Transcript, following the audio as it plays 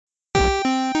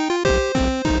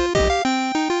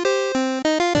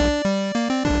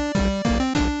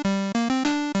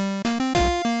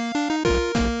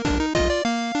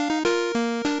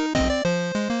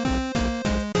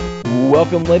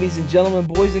Welcome, ladies and gentlemen,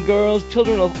 boys and girls,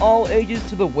 children of all ages,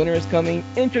 to the Winter is Coming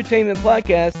Entertainment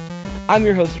Podcast. I'm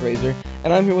your host, Razor,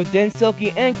 and I'm here with Dan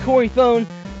Selke and Corey Thone.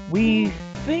 We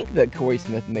think that Corey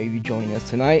Smith may be joining us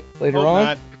tonight later on.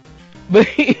 Not. But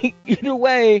either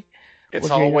way,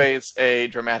 it's always a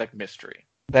dramatic mystery.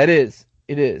 That is.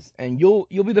 It is. And you'll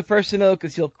be the first to know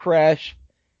because he'll crash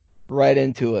right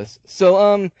into us.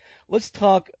 So let's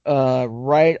talk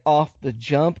right off the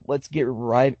jump. Let's get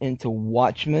right into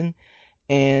Watchmen.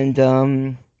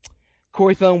 And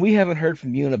Corey Thone, we haven't heard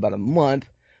from you in about a month.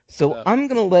 So I'm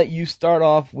going to let you start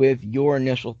off with your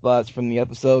initial thoughts from the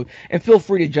episode, and feel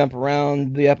free to jump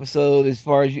around the episode as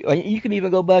far as you can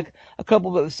even go back a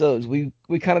couple of episodes. We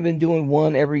kind of been doing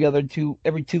one every 2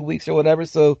 weeks or whatever,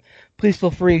 so please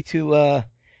feel free to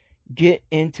get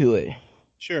into it.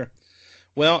 Sure.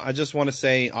 Well, I just want to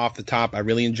say off the top, I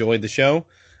really enjoyed the show.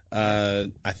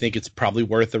 I think it's probably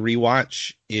worth a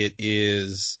rewatch. It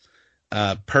is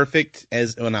perfect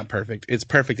not perfect. It's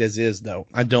perfect as is, though.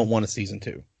 I don't want a season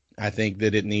 2. I think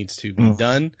that it needs to be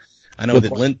done. I know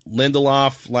that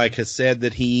Lindelof has said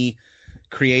that he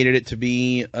created it to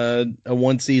be a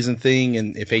one-season thing,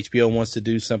 and if HBO wants to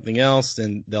do something else,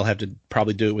 then they'll have to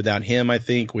probably do it without him, I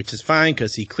think, which is fine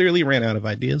because he clearly ran out of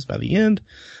ideas by the end.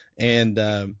 And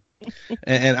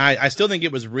I still think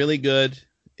it was really good.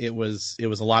 It was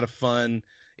a lot of fun.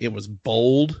 It was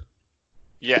bold.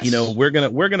 Yes. We're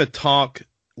gonna talk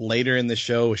later in the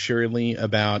show assuredly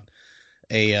about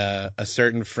a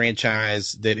certain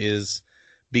franchise that is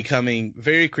becoming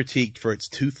very critiqued for its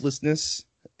toothlessness,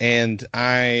 and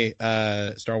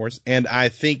Star Wars, and I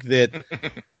think that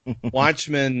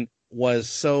Watchmen was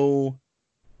so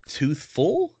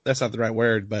toothful. That's not the right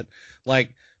word, but I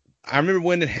remember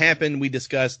when it happened, we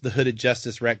discussed the Hooded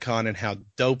Justice retcon and how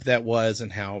dope that was,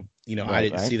 and how I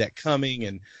didn't see that coming,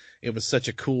 and it was such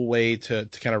a cool way to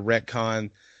kind of retcon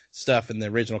stuff in the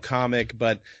original comic.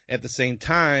 But at the same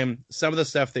time, some of the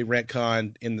stuff they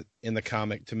retconned in the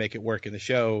comic to make it work in the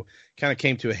show kind of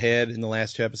came to a head in the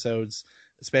last 2 episodes,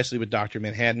 especially with Dr.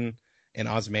 Manhattan and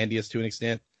Ozymandias to an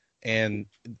extent, and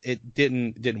it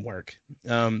didn't work.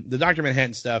 The Dr.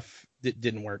 Manhattan stuff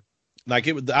didn't work.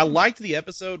 I liked the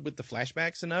episode with the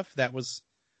flashbacks enough. That was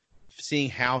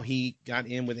seeing how he got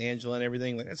in with Angela and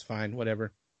everything. That's fine,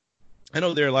 whatever. I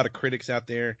know there are a lot of critics out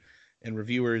there and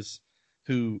reviewers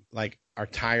who are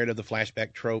tired of the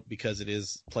flashback trope because it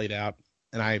is played out,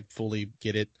 and I fully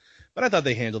get it. But I thought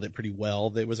they handled it pretty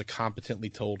well. It was a competently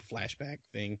told flashback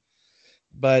thing.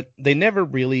 But they never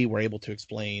really were able to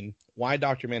explain why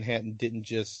Dr. Manhattan didn't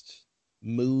just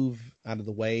move out of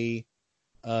the way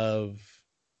of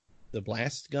the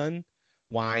blast gun,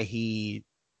 why he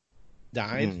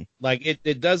died.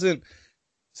 It doesn't.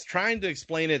 It's trying to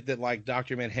explain it that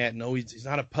Dr. Manhattan, he's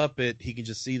not a puppet, he can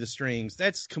just see the strings.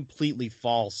 That's completely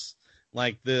false.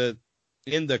 In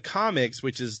the comics,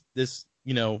 which is this,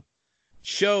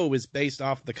 show is based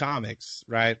off the comics,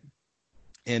 right?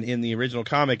 And in the original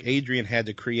comic, Adrian had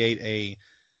to create a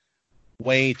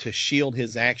way to shield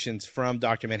his actions from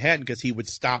Dr. Manhattan because he would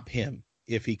stop him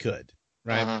if he could,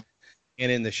 right? Uh-huh. And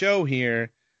in the show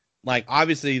here,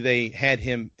 obviously they had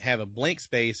him have a blank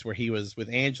space where he was with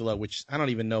Angela, which I don't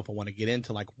even know if I want to get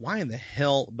into, why in the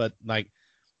hell, but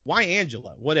why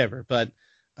Angela, whatever. But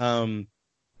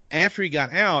after he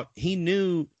got out, he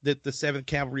knew that the 7th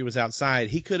Cavalry was outside.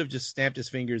 He could have just snapped his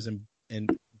fingers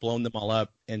and blown them all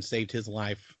up and saved his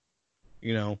life,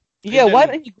 Yeah, why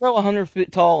didn't he grow 100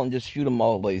 feet tall and just shoot them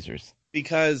all with lasers?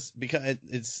 Because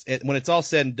when it's all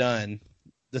said and done,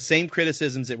 the same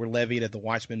criticisms that were levied at the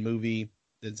Watchmen movie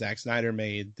that Zack Snyder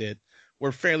made that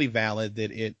were fairly valid,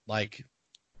 that it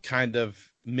kind of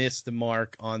missed the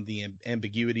mark on the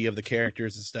ambiguity of the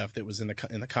characters and stuff that was in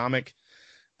the comic.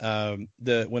 When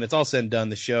it's all said and done,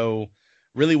 the show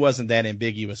really wasn't that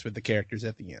ambiguous with the characters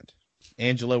at the end.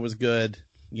 Angela was good,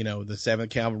 the 7th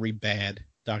Cavalry bad.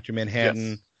 Dr.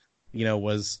 Manhattan,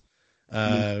 was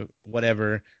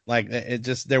whatever.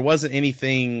 There wasn't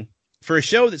anything for a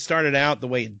show that started out the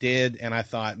way it did, and I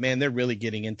thought, man, they're really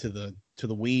getting into the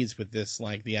weeds with this,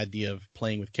 the idea of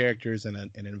playing with characters and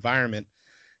an environment.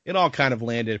 It all kind of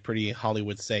landed pretty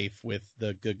Hollywood safe with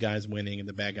the good guys winning and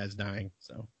the bad guys dying.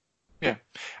 So, yeah,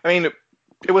 I mean,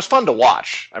 it was fun to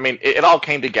watch. I mean, it all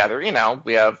came together.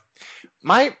 We have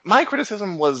my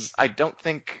criticism was I don't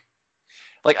think.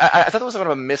 I thought there was sort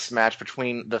of a mismatch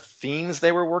between the themes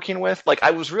they were working with.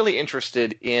 I was really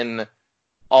interested in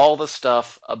all the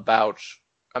stuff about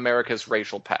America's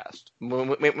racial past.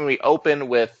 When we open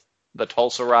with the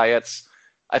Tulsa riots,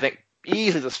 I think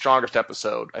easily the strongest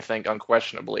episode, I think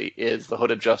unquestionably, is the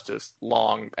Hooded Justice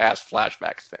long-ass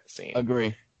flashback scene.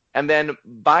 Agree. And then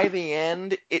by the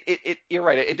end, you're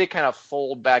right, it did kind of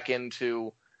fold back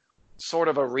into sort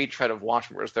of a retread of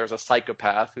Watchmen, where there's a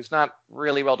psychopath who's not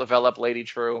really well developed, Lady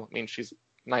True. I mean, she's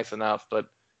nice enough, but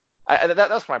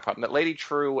that's my problem. That Lady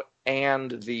True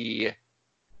and the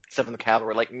Seventh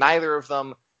Cavalry, like neither of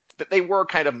them, that they were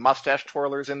kind of mustache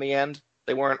twirlers in the end.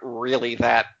 They weren't really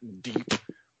that deep,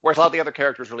 whereas a lot of the other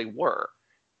characters really were.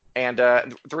 And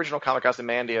the original comic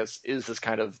Ozymandias is this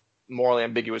kind of morally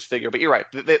ambiguous figure, but you're right.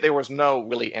 There was no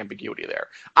really ambiguity there.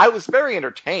 I was very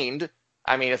entertained.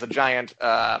 I mean, as a giant,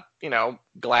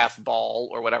 glass ball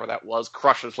or whatever that was,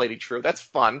 crushes Lady True. That's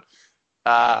fun.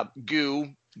 Goo,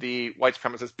 the white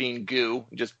supremacist being goo,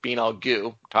 just being all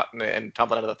goo, and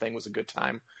tumbling out of the thing was a good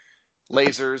time.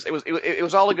 Lasers, it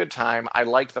was all a good time. I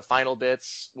liked the final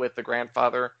bits with the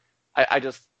grandfather. I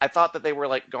thought that they were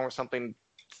like going for something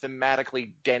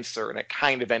thematically denser, and it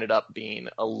kind of ended up being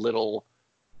a little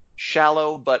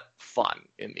shallow but fun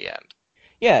in the end.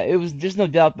 Yeah, it was. There's no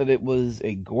doubt that it was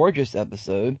a gorgeous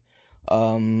episode.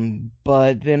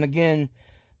 But then again,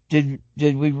 did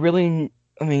we really?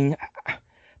 I mean,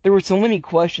 there were so many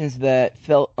questions that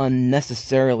felt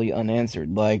unnecessarily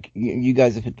unanswered. Like you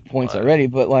guys have hit the points already,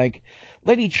 but like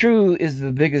Lady True is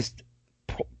the biggest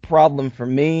problem for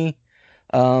me.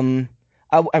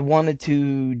 I wanted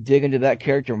to dig into that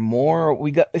character more.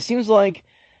 It seems like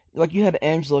you had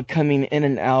Angela coming in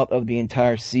and out of the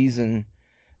entire season,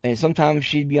 and sometimes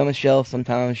she'd be on the shelf,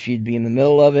 sometimes she'd be in the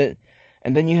middle of it,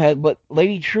 and then you had, but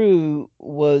Lady True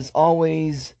was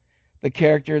always the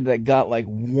character that got like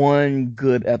one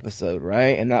good episode,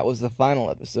 right? And that was the final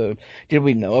episode. Did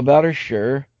we know about her?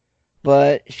 Sure.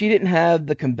 But she didn't have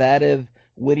the combative,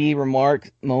 witty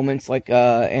remark moments like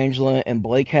Angela and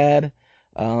Blake had.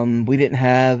 We didn't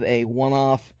have a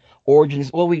one-off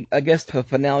origins. Well, I guess the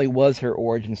finale was her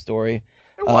origin story.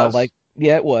 It was.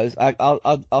 Yeah, it was.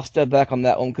 I'll step back on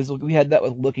that one because we had that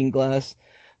with Looking Glass.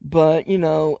 But,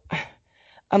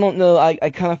 I don't know. I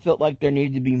kind of felt like there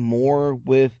needed to be more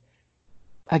with,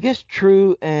 I guess,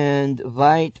 True and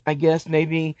Vite, I guess,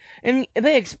 maybe. And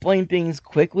they explain things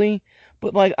quickly,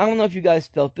 but, like, I don't know if you guys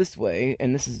felt this way,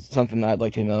 and this is something I'd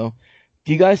like to know.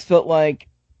 Do you guys felt like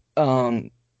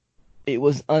it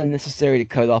was unnecessary to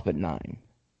cut it off at 9?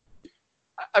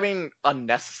 I mean,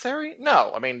 unnecessary?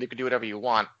 No. I mean, you could do whatever you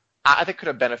want. I think could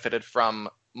have benefited from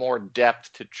more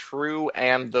depth to True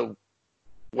and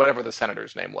whatever the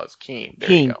senator's name was, Keene. There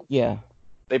you go. Yeah.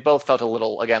 They both felt a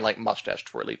little, again, like mustache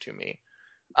twirly to me.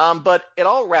 But it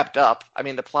all wrapped up. I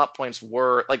mean, the plot points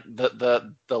were, like,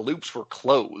 the loops were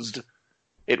closed.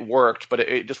 It worked, but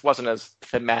it just wasn't as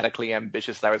thematically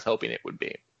ambitious as I was hoping it would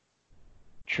be.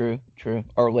 True.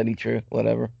 Or Lady True,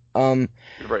 whatever. Very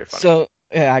funny. So,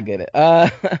 yeah, I get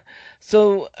it.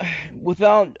 So,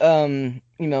 without, I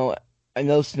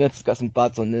know Smith's got some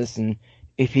thoughts on this, and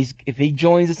if he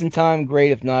joins us in time,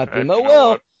 great. If not, then oh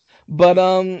well. But,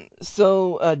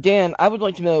 Dan, I would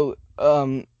like to know,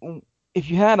 if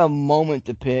you had a moment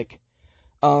to pick,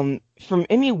 from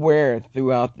anywhere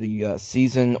throughout the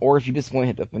season, or if you just want to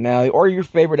hit the finale, or your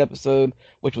favorite episode,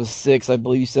 which was 6, I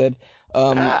believe you said,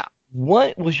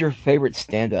 what was your favorite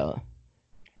standout?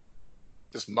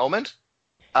 This moment?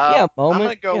 Moment. I'm going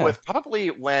to go with probably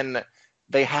when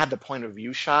they had the point of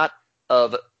view shot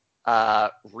of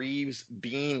Reeves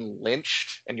being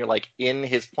lynched, and you're like in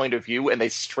his point of view, and they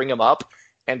string him up,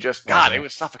 and just, God, it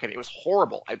was suffocating. It was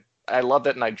horrible. I loved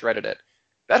it, and I dreaded it.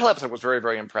 That whole episode was very,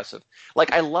 very impressive.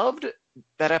 Like, I loved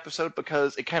that episode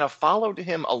because it kind of followed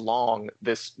him along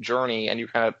this journey, and you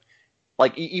kind of,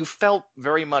 like, you felt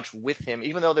very much with him,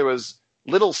 even though there was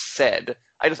little said.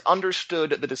 I just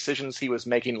understood the decisions he was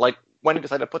making, like when he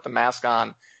decided to put the mask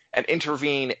on and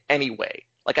intervene anyway.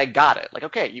 Like, I got it. Like,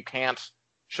 okay, you can't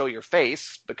show your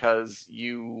face because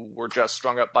you were just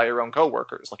strung up by your own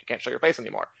coworkers. Like, you can't show your face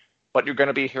anymore. But you're going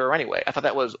to be here anyway. I thought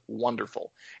that was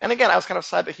wonderful. And again, I was kind of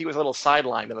sad that he was a little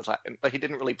sidelined, and like he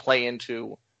didn't really play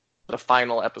into the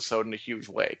final episode in a huge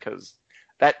way, because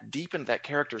that deepened that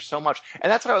character so much. And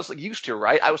that's what I was used to,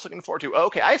 right? I was looking forward to,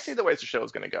 okay, I see the ways the show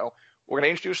is going to go. We're going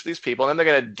to introduce these people, and then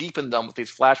they're going to deepen them with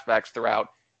these flashbacks throughout,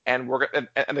 and they're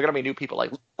going to be new people,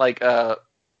 like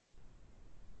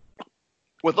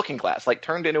with Looking Glass, like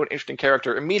turned into an interesting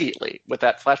character immediately with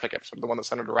that flashback episode, the one that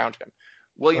centered around him.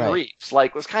 William Reeves,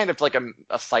 was kind of like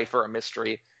a cipher, a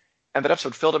mystery, and that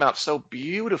episode filled him out so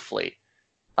beautifully.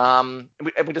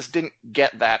 We just didn't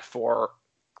get that for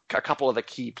a couple of the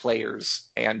key players,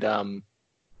 and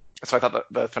so I thought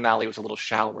the finale was a little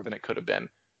shallower than it could have been.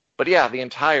 But yeah, the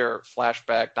entire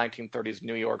flashback 1930s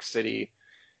New York City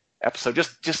episode,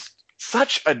 just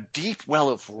such a deep well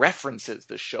of references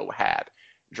the show had,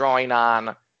 drawing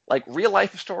on like real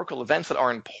life historical events that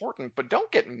are important but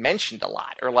don't get mentioned a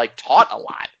lot or like taught a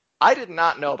lot. I did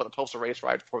not know about the Tulsa race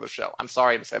riots before the show. I'm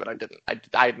sorry to say that I didn't.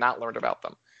 I had not learned about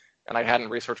them, and I hadn't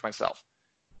researched myself.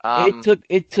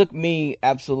 It took me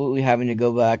absolutely having to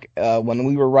go back when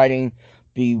we were writing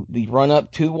the run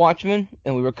up to Watchmen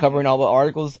and we were covering all the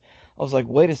articles. I was like,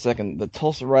 wait a second, the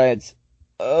Tulsa riots.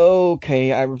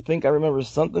 Okay, I think I remember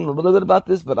something a little bit about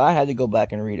this, but I had to go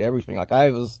back and read everything. Like I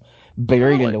was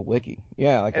buried Really? in the wiki.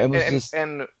 Yeah, like it was just.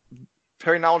 And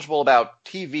very knowledgeable about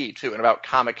TV too, and about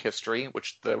comic history,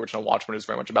 which the original Watchmen is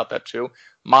very much about that too.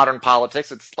 Modern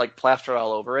politics, it's like plastered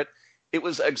all over it. It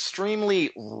was an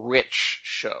extremely rich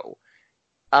show.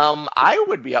 I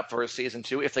would be up for a season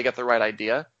 2 if they get the right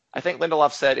idea. I think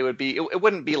Lindelof said it would be. It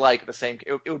wouldn't be like the same.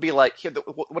 It would be like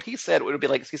what he said. It would be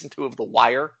like season 2 of The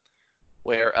Wire,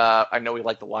 where I know we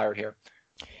like The Wire here.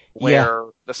 Where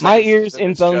yeah. My ears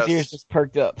and Bones' ears just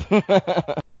perked up.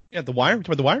 Yeah, The Wire,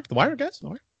 guys, The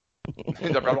Wire.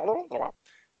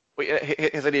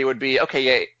 His idea would be, okay,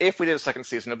 yeah, if we did a second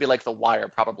season, it would be like The Wire,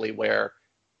 probably, where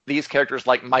these characters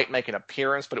like might make an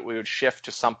appearance, but we would shift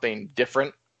to something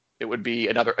different. It would be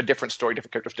a different story,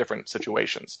 different characters, different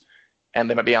situations, and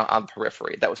they might be on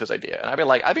periphery. That was his idea, and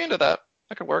I'd be into that.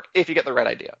 That could work if you get the right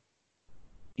idea.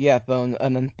 Yeah, Bone,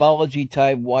 an anthology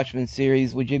type Watchmen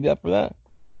series. Would you be up for that?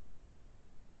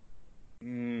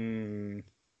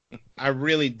 I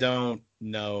really don't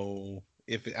know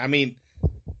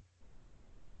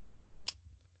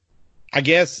I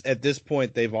guess at this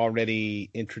point they've already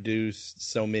introduced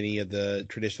so many of the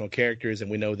traditional characters, and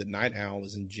we know that Night Owl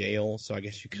is in jail, so I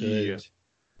guess you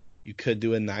could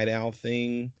do a Night Owl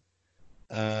thing.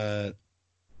 I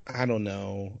don't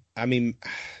know. I mean,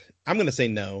 I'm gonna say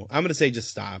no. I'm gonna say just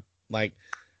stop. Like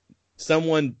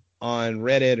someone on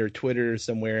Reddit or Twitter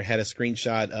somewhere had a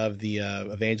screenshot of the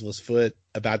Evangelist's foot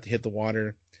about to hit the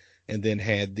water, and then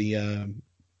had the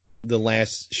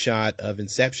last shot of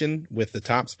Inception with the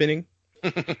top spinning,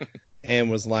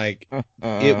 and was like,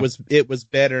 it was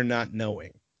better not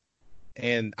knowing.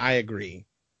 And I agree,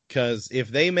 because if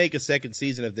they make a second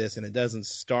season of this and it doesn't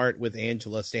start with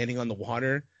Angela standing on the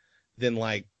water, then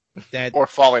like that or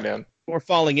falling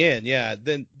in, yeah,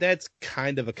 then that's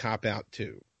kind of a cop out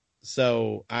too.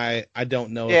 So I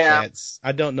don't know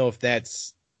if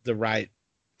that's the right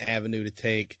avenue to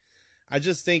take. I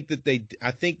just think that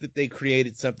they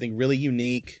created something really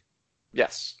unique.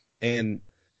 Yes. And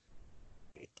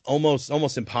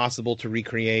almost impossible to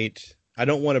recreate. I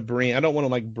don't want to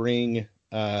bring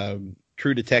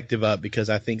True Detective up because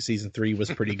I think season 3 was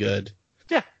pretty good.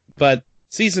 Yeah. But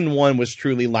season 1 was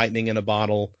truly lightning in a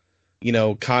bottle. You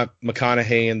know, caught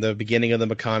McConaughey in the beginning of the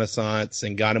reconnaissance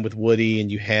and got him with Woody,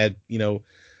 and you had, oh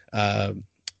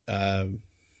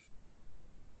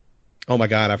my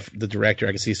God, the director,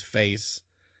 I can see his face.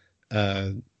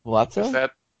 What's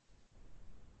that?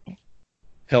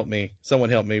 Help me.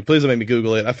 Someone help me. Please don't make me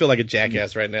Google it. I feel like a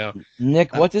jackass right now.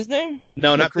 Nick, what's his name?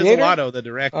 No, not Pizzolatto, the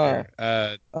director.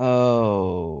 Because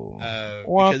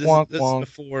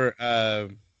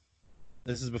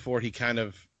this is before he kind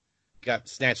of got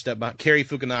snatched up by Cary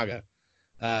Fukunaga,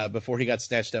 before he got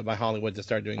snatched up by Hollywood to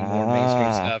start doing more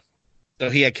mainstream stuff.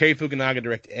 So he had Cary Fukunaga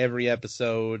direct every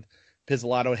episode.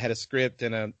 Pizzolatto had a script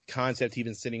and a concept he'd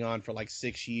been sitting on for like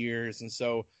 6 years. And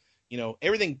so,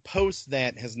 everything post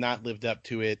that has not lived up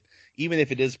to it. Even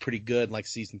if it is pretty good, like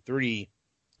season 3,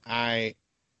 I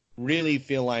really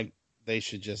feel like they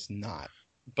should just not.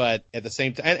 But at the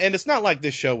same time, and it's not like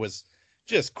this show was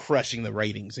just crushing the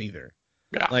ratings either.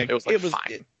 Yeah, like, it was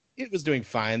fine. It was doing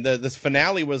fine. The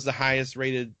finale was the highest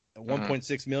rated,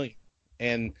 1.6 million.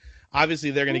 And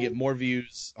obviously they're going to get more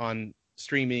views on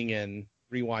streaming and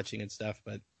rewatching and stuff,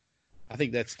 but I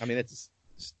think that's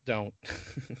don't.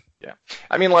 Yeah.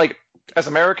 I mean, like, as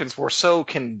Americans, we're so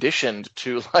conditioned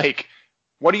to, like,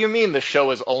 what do you mean the show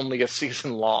is only a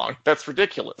season long? That's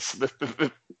ridiculous. This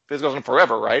goes on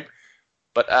forever, right?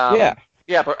 But,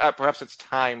 perhaps it's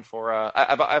time for,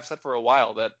 I've said for a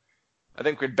while that I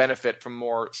think we'd benefit from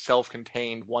more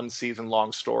self-contained,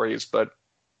 one-season-long stories, but,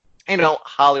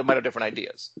 Hollywood might have different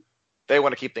ideas. They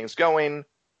want to keep things going,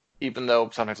 even though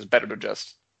sometimes it's better to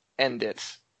just end it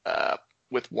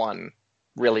with one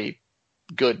really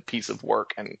good piece of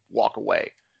work and walk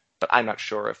away. But I'm not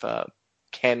sure if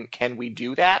can we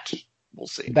do that? We'll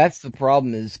see. That's the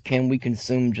problem, is can we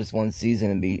consume just one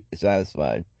season and be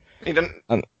satisfied?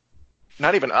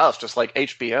 Not even us, just like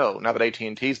HBO, now that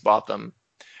AT&T's bought them.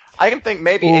 I can think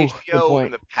maybe HBO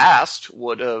in the past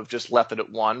would have just left it at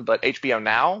one, but HBO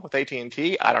now with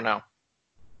AT&T, I don't know.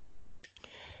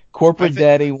 Corporate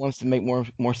Daddy wants to make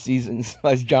more seasons,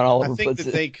 as John Oliver puts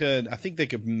it. I think they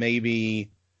could maybe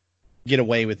get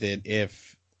away with it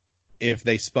if if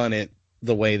they spun it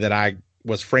the way that I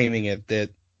was framing it, that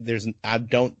I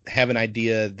don't have an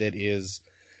idea that is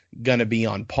going to be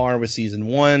on par with season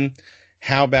 1.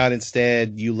 How about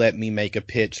instead you let me make a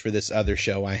pitch for this other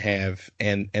show I have,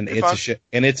 and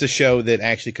it's a show that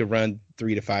actually could run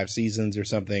 3 to 5 seasons or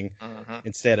something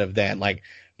instead of that. Like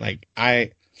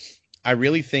I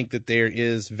really think that there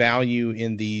is value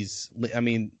in these. I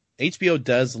mean, HBO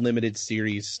does limited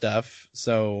series stuff,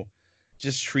 so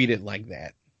just treat it like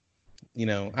that.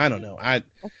 I don't know. I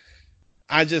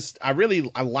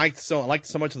liked so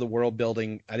much of the world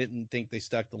building. I didn't think they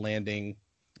stuck the landing.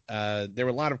 There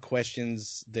were a lot of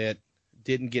questions that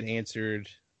didn't get answered.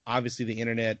 Obviously, the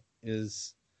internet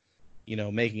is,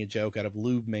 making a joke out of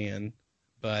Lube Man,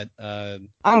 but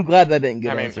I'm glad that didn't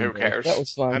get answered. Who cares? That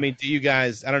was fun. I mean, do you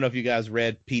guys? I don't know if you guys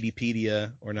read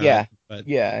PDpedia or not. Yeah, but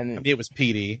yeah, and it was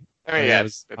PD. I mean, yeah, that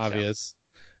was obvious.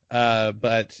 But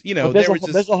But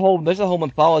there's a whole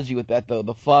mythology with that though,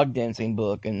 the fog dancing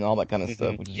book and all that kind of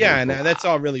stuff. Which is yeah, really and cool. that's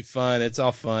all really fun. It's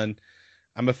all fun.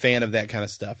 I'm a fan of that kind of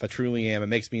stuff. I truly am. It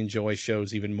makes me enjoy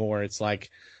shows even more. It's like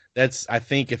I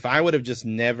think if I would have just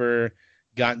never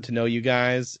gotten to know you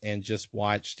guys and just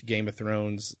watched Game of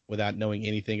Thrones without knowing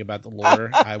anything about the lore,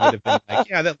 I would have been like,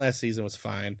 yeah, that last season was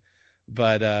fine.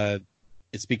 But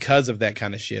it's because of that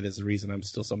kind of shit is the reason I'm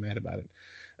still so mad about it.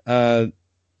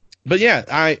 But yeah,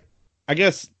 I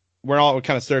guess we're all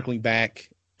kind of circling back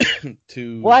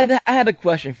to. Well, I had a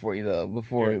question for you though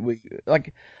before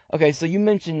okay, so you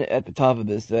mentioned at the top of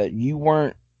this that you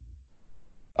weren't.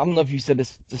 I don't know if you said this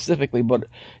specifically, but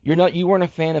you weren't a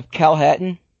fan of Cal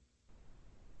Hatton.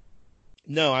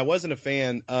 No, I wasn't a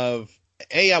fan of.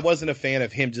 I wasn't a fan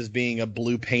of him just being a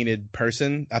blue painted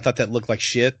person. I thought that looked like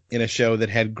shit in a show that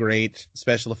had great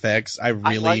special effects. I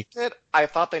liked it. I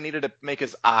thought they needed to make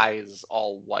his eyes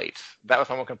all white. That was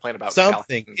my one complaint about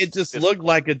something. Cal. It just looked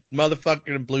like a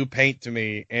motherfucker in blue paint to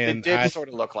me, and it did sort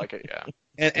of look like it, yeah.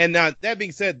 And now that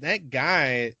being said, that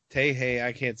guy Tehe,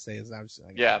 I can't say his name.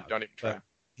 Yeah, don't even try.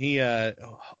 He where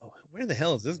the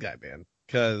hell has this guy been?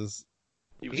 Because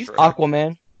he's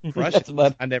Aquaman.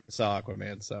 I never saw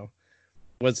Aquaman, so.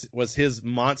 Was his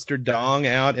monster dong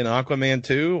out in Aquaman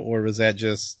 2, or was that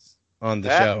just on the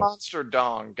show? That monster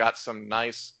dong got some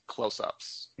nice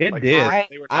close-ups. It did.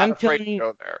 They were not afraid to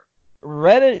go there.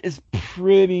 Reddit is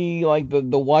pretty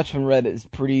the watch on Reddit is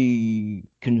pretty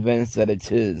convinced that it's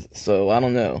his. So I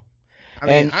don't know. I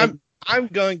mean,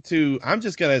 I'm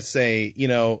just gonna say,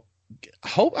 I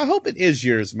hope it is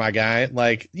yours, my guy.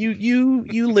 Like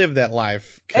you live that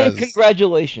life. And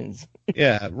congratulations.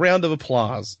 Yeah, round of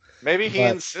applause. Maybe he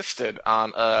insisted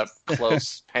on a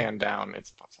close pan down.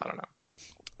 I don't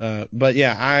know. But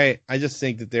yeah, I just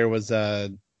think that there was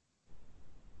the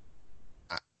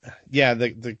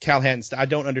Cal Hatton I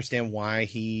don't understand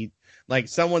why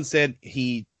someone said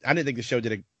I didn't think the show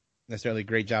did a necessarily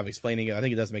great job explaining it. I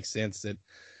think it does make sense that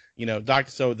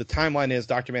so the timeline is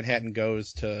Dr. Manhattan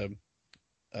goes to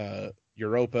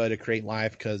Europa to create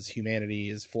life because humanity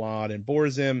is flawed and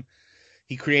bores him.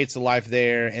 He creates a life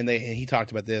there, and he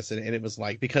talked about this, and it was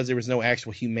like because there was no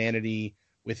actual humanity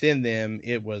within them,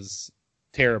 it was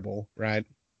terrible, right?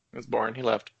 It was boring. He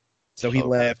left. So he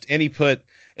left, and he put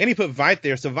Vite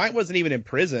there. So Vite wasn't even in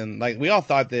prison. Like we all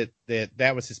thought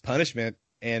that was his punishment,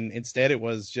 and instead it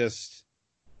was just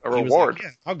a reward. Like,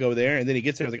 yeah, I'll go there, and then he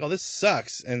gets there, like, oh, this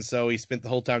sucks, and so he spent the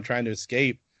whole time trying to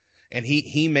escape, and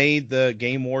he made the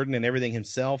game warden and everything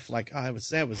himself. Like, oh,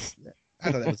 I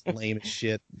thought that was lame as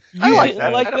shit. I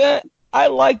liked that. I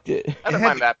liked it. I didn't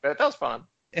mind that bit. That was fun.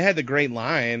 It had the great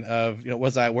line of,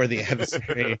 was I worthy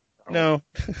adversary? No,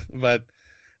 but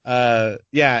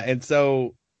yeah, and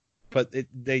so,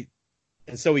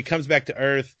 so he comes back to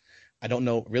Earth. I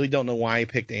really don't know why he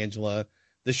picked Angela.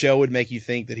 The show would make you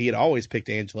think that he had always picked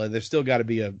Angela. There's still got to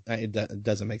be it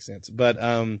doesn't make sense, but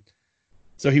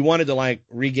so he wanted to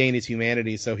regain his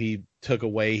humanity, so he took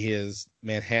away his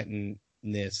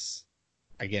Manhattan-ness,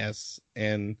 I guess,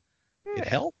 and it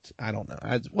helped. I don't know.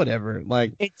 Whatever.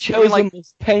 It chose the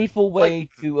most painful way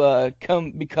to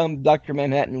become Dr.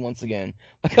 Manhattan once again.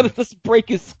 Let's break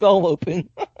his skull open.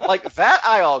 That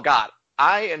I all got.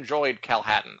 I enjoyed Cal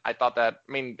Hatton. I thought that.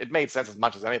 I mean, it made sense as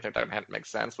much as anything Dr. Manhattan makes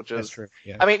sense, which is. That's true.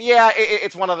 Yeah. I mean, yeah,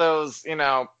 it's one of those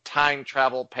time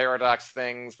travel paradox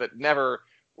things that never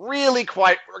really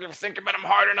quite were going to think about him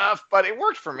hard enough, but it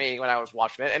worked for me when I was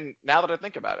watching it, and now that I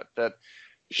think about it, that.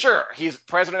 Sure, he's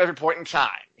present at every point in time.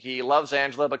 He loves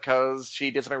Angela because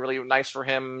she did something really nice for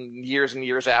him years and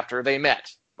years after they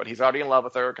met. But he's already in love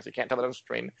with her because he can't tell that on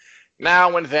screen.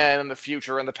 Now and then, in the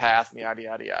future, in the past, and yada,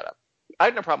 yada, yada. I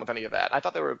had no problem with any of that. I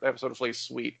thought they were episode really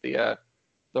sweet, the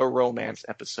romance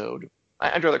episode.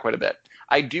 I enjoy that quite a bit.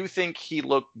 I do think he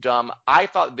looked dumb. I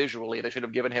thought visually they should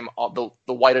have given him all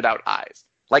the whited out eyes.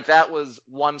 Like that was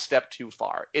one step too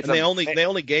far. And they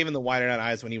only gave him the whited out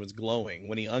eyes when he was glowing.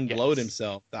 When he unglowed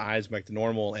himself, the eyes went back to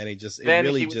normal, and he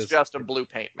was just a blue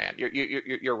paint man.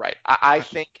 You're right. I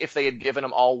think if they had given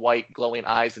him all white glowing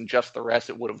eyes and just the rest,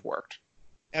 it would have worked.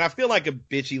 And I feel like a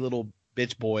bitchy little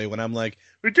bitch boy when I'm like,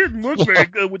 it didn't look very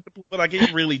good with the, but like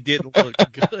it really didn't look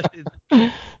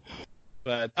good.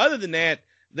 But other than that,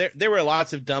 there were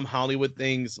lots of dumb Hollywood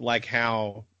things, like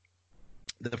how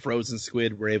the frozen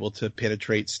squid were able to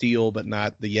penetrate steel, but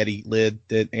not the Yeti lid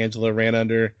that Angela ran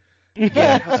under.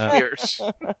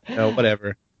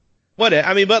 Whatever.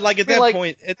 I mean, but like at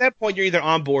that point, you're either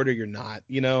on board or you're not,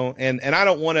 you know. And I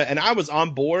don't want to. And I was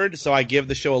on board, so I give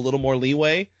the show a little more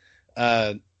leeway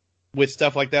with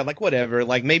stuff like that. Like whatever.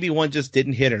 Like maybe one just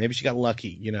didn't hit her. Maybe she got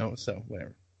lucky, you know. So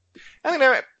whatever. I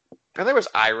think there was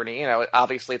irony. You know,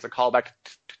 obviously it's a callback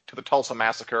to the Tulsa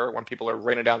massacre when people are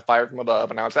raining down fire from above,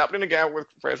 and now it's happening again with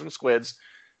frozen squids.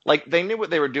 Like they knew what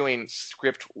they were doing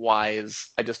script wise.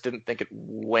 I just didn't think it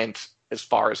went as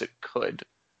far as it could.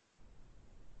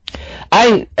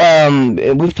 I've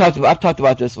talked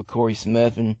about this with Corey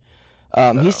Smith, and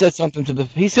he said something to the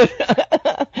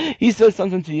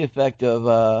effect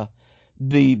of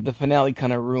the finale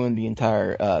kind of ruined the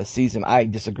entire season. I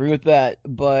disagree with that,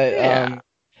 but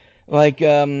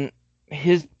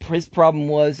his problem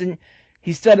was, and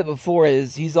he said it before,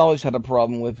 is he's always had a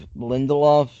problem with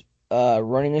Lindelof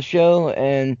running the show,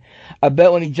 and I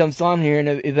bet when he jumps on here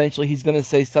and eventually he's going to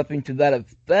say something to that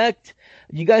effect.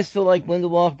 You guys feel like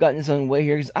Lindelof got in his own way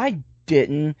here? Because I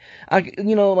didn't.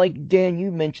 Like Dan,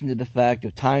 you mentioned the fact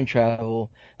of time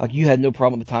travel. Like you had no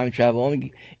problem with time travel. I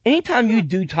mean, anytime you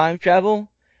do time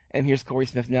travel, and here's Corey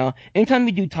Smith now. Anytime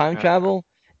you do time travel,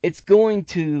 it's going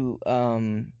to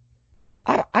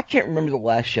I can't remember the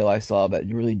last show I saw that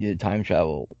really did time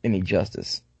travel any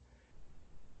justice.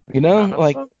 You know,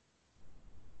 like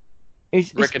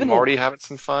it's Rick and Morty having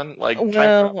some fun. Like,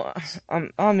 well,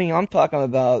 I'm talking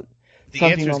about the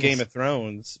answer is Game of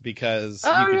Thrones, because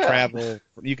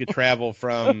you could travel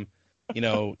from, you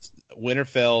know,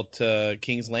 Winterfell to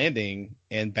King's Landing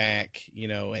and back, you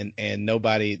know, and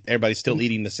everybody's still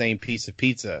eating the same piece of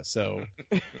pizza. So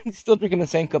still drinking the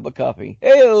same cup of coffee.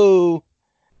 Heyo.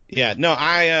 Yeah, no,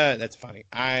 that's funny.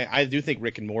 I do think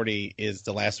Rick and Morty is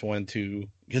the last one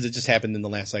because it just happened in the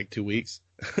last like 2 weeks.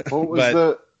 What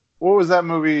was that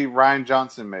movie Rian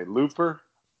Johnson made? Looper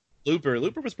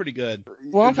was pretty good.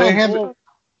 Well,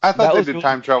 I thought they did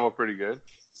time travel pretty good.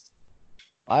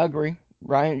 I agree.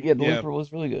 Looper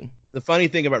was really good. The funny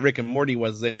thing about Rick and Morty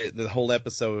was that the whole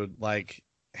episode like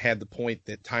had the point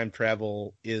that time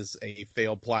travel is a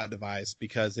failed plot device,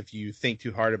 because if you think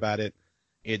too hard about it,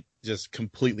 it just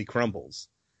completely crumbles.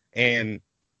 And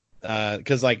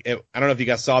because I don't know if you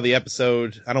guys saw the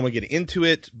episode. I don't want to get into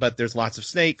it, but there's lots of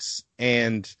snakes,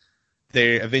 and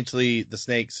the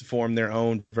snakes form their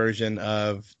own version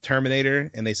of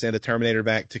Terminator, and they send a Terminator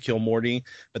back to kill Morty,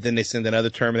 but then they send another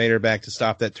Terminator back to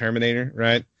stop that Terminator,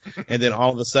 right? And then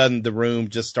all of a sudden the room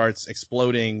just starts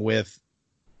exploding with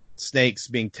snakes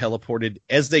being teleported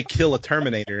as they kill a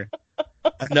Terminator.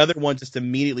 Another one just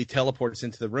immediately teleports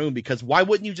into the room, because why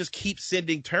wouldn't you just keep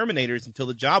sending Terminators until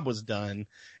the job was done?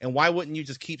 And why wouldn't you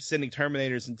just keep sending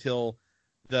Terminators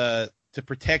to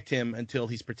protect him until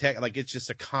he's protected? Like, it's just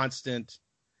a constant,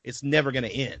 it's never going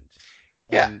to end.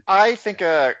 Yeah, I think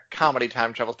comedy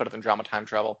time travel is better than drama time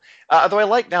travel. Though I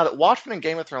like now that Watchmen and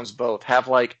Game of Thrones both have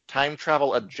like time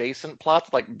travel adjacent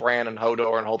plots, like Bran and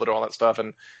Hodor and Holdor, all that stuff.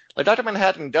 And like Dr.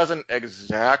 Manhattan doesn't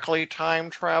exactly time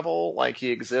travel, like he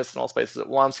exists in all spaces at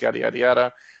once, yada yada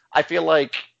yada. I feel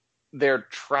like they're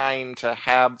trying to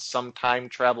have some time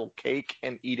travel cake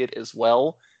and eat it as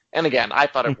well. And again, I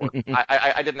thought it worked.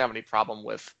 I didn't have any problem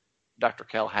with Dr.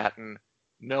 Cal Hatton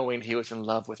knowing he was in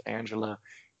love with Angela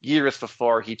years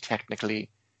before he technically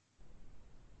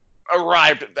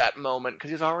arrived at that moment,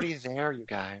 because he's already there, you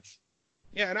guys.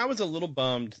 Yeah, and I was a little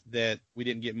bummed that we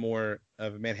didn't get more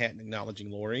of Manhattan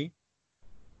acknowledging Laurie.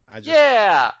 There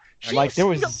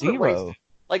was zero.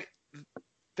 Like,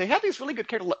 they had these really good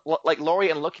characters, like Laurie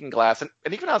and Looking Glass, and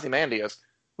even Ozymandias,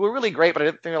 who were really great, but I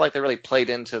didn't feel like they really played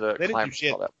into the climax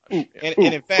all that much.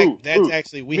 And in fact, that's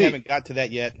actually, we haven't got to that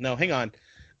yet. No, hang on.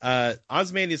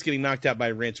 Ozymandias getting knocked out by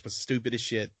a wrench was stupid as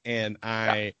shit, and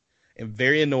I am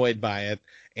very annoyed by it.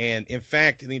 And in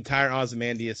fact, the entire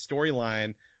Ozymandias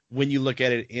storyline, when you look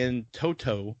at it in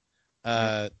toto,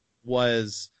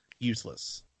 was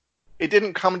useless. It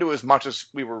didn't come to as much as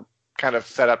we were kind of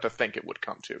set up to think it would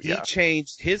come to. He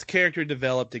changed, his character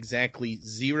developed exactly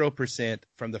 0%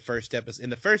 from the first episode.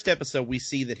 In the first episode, we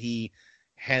see that he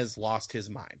has lost his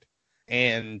mind,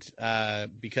 and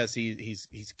because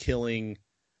he's killing,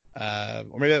 or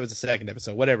maybe that was the second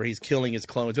episode, whatever, he's killing his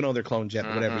clones. We don't know their clones yet,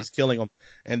 but whatever, he's killing them.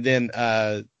 And then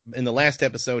in the last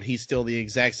episode, he's still the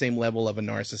exact same level of a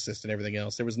narcissist and everything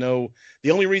else. The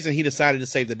only reason he decided to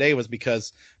save the day was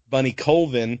because Bunny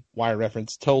Colvin, wire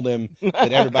reference, told him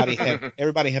that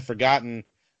everybody had forgotten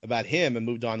about him and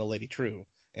moved on to Lady True.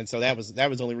 And so that was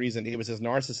the only reason. It was his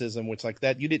narcissism, which like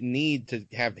that, you didn't need to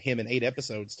have him in 8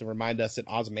 episodes to remind us that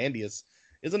Ozymandias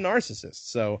is a narcissist.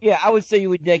 So yeah, I would say you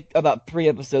would take about 3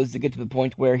 episodes to get to the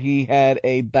point where he had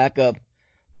a backup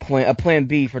plan, a plan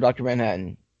B for Dr.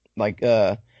 Manhattan, like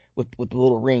with the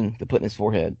little ring to put in his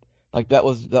forehead. Like that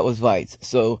was Weitz.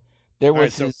 So there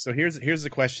was so here's the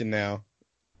question now.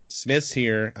 Smith's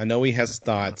here. I know he has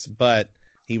thoughts, but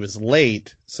he was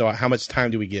late. So how much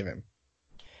time do we give him?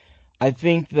 I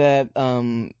think that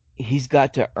he's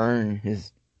got to earn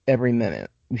his every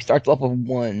minute. He starts off with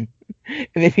 1, and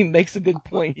if he makes a good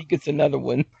point, he gets another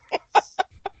one.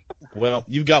 Well,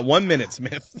 you've got 1 minute,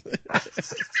 Smith.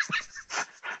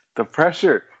 The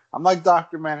pressure. I'm like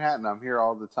Dr. Manhattan. I'm here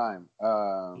all the time.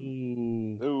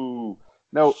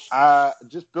 No,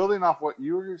 just building off what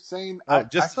you were saying.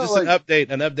 Just an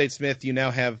update, Smith. You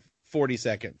now have 40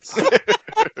 seconds.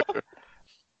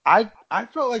 I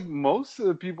felt like most of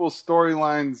the people's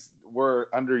storylines were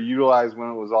underutilized when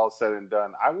it was all said and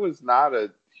done. I was not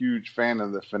a huge fan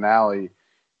of the finale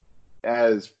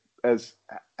as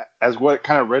what it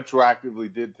kind of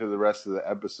retroactively did to the rest of the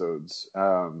episodes.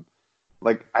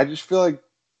 I just feel like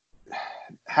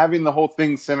having the whole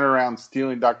thing centered around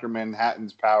stealing Dr.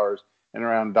 Manhattan's powers and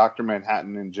around Dr.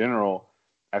 Manhattan in general,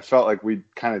 I felt like we'd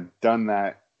kind of done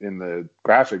that in the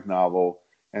graphic novel.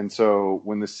 And so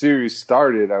when the series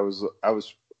started, I was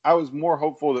more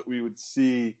hopeful that we would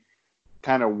see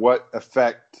kind of what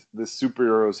effect the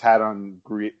superheroes had on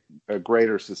a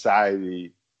greater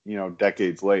society,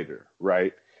 decades later,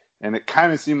 right? And it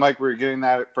kind of seemed like we were getting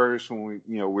that at first when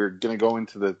we were going to go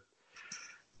into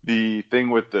the thing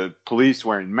with the police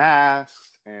wearing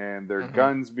masks and their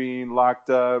guns being locked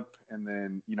up, and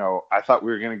then I thought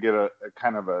we were going to get a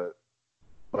kind of a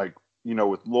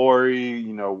with Lori,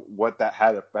 what that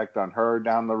had effect on her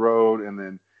down the road. And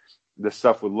then the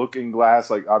stuff with Looking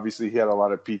Glass, like obviously he had a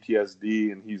lot of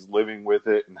PTSD and he's living with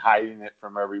it and hiding it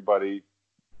from everybody,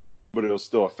 but it was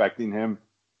still affecting him.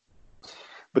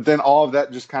 But then all of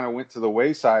that just kind of went to the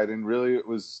wayside, and really it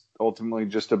was ultimately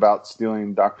just about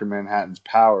stealing Dr. Manhattan's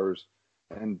powers.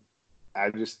 And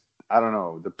I don't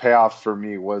know, the payoff for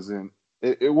me wasn't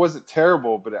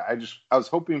terrible, but I was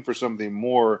hoping for something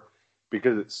more,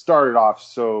 because it started off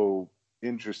so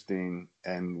interesting,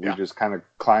 and we just kind of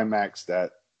climaxed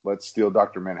at let's steal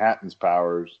Dr. Manhattan's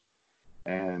powers.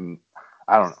 And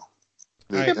I don't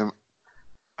know.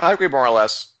 I agree more or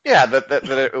less. Yeah, that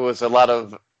it was a lot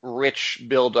of rich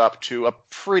build up to a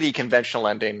pretty conventional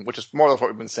ending, which is more or less what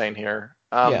we've been saying here.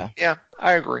 Yeah,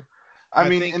 I agree. I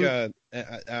think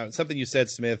something you said,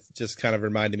 Smith, just kind of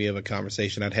reminded me of a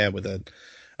conversation I'd had with a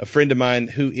friend of mine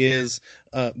who is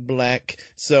black,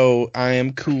 so I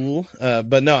am cool.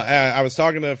 But no, I was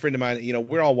talking to a friend of mine.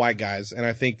 We're all white guys, and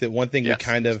I think that one thing we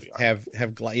kind of have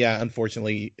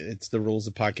unfortunately, it's the rules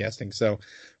of podcasting. So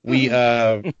we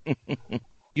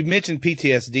you mentioned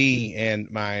PTSD,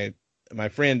 and my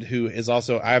friend who is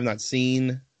also, I have not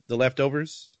seen The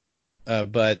Leftovers,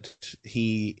 but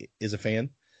he is a fan,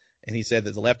 and he said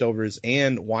that The Leftovers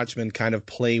and Watchmen kind of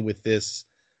play with this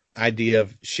idea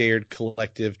of shared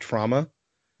collective trauma.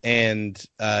 And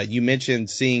you mentioned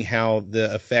seeing how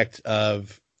the effect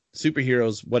of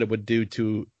superheroes, what it would do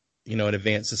to an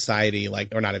advanced society,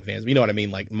 or not advanced, you know what I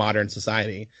mean, like modern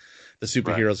society, the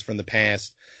superheroes from the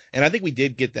past. And I think we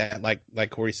did get that, like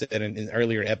Corey said in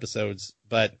earlier episodes,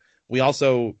 but we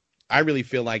also, I really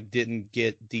feel like, didn't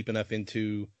get deep enough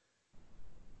into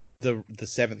the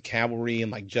 7th Cavalry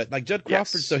and Judd Crawford.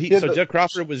 Yes. So Judd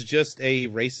Crawford was just a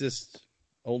racist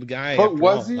old guy. But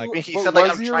was he? He said,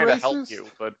 I'm trying to help you,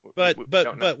 but what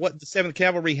the 7th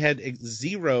Cavalry had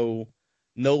zero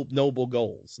noble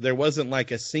goals. There wasn't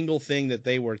a single thing that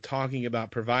they were talking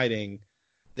about providing.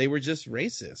 They were just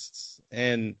racists,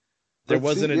 and there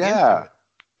wasn't an end to it.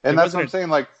 And that's what I'm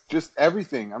saying. Just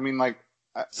everything. I mean,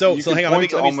 so hang on. Let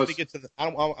me get to the. I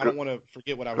don't want to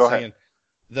forget what I was saying.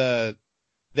 The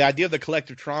idea of the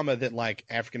collective trauma that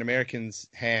African Americans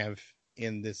have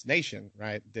in this nation,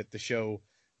 right? That the show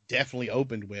definitely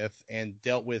opened with and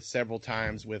dealt with several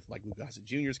times with Lou Gossett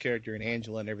Jr.'s character and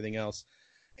Angela and everything else.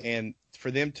 And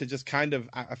for them to just kind of,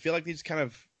 I feel like they just kind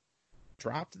of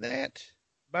dropped that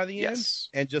by the end, Yes.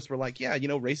 and just were like, yeah,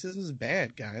 racism is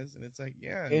bad, guys, and it's like,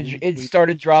 yeah, It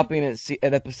started dropping at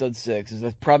episode 6.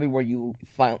 That's probably where you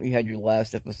finally had your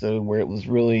last episode where it was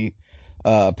really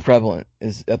prevalent,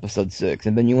 is episode 6.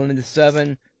 And then you went into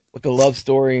 7 with the love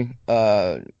story,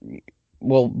 but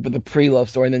the pre-love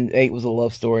story, and then 8 was a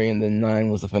love story, and then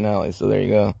 9 was the finale. So there you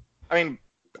go. I mean,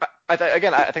 I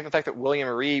think the fact that William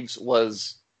Reeves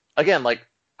was, again, like,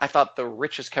 I thought the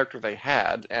richest character they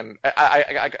had, and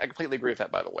I completely agree with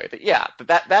that, by the way.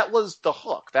 That was the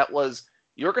hook. That was,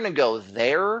 you're going to go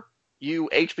there, you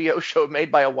HBO show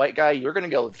made by a white guy, you're going to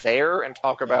go there and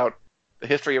talk about the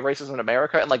history of racism in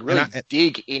America and like really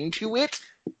dig into it.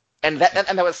 And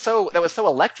that was so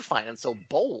electrifying and so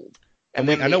bold. And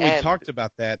I know we talked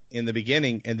about that in the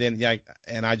beginning, and then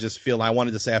and I just feel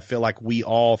I feel like we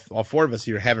all 4 of us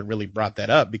here haven't really brought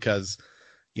that up because,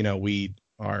 we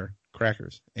are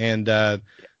crackers, and that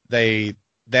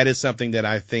is something that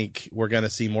I think we're going to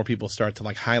see more people start to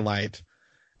like highlight,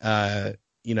 as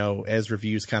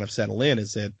reviews kind of settle in,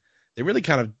 is that they really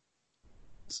kind of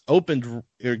opened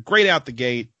great out the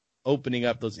gate, opening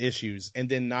up those issues, and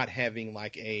then not having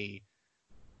like a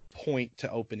point to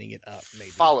opening it up. Maybe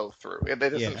follow through. They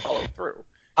doesn't follow through.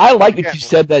 I like that you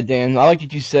said that, Dan. I like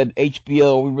that you said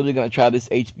HBO. We're really going to try this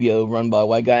HBO run by a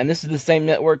white guy, and this is the same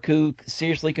network who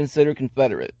seriously considered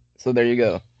Confederate. So there you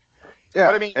go. Yeah,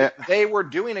 but I mean, they were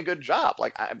doing a good job.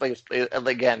 Like,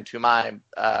 again, to my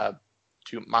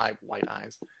white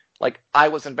eyes, like I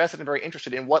was invested and very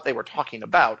interested in what they were talking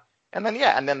about. And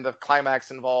then the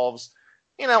climax involves,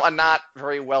 a not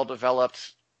very well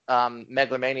developed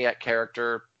megalomaniac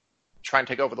character trying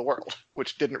to take over the world,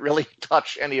 which didn't really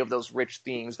touch any of those rich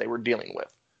themes they were dealing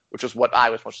with, which is what I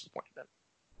was most disappointed in.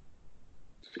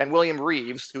 And William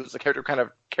Reeves, who's the character who kind of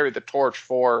carried the torch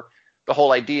for the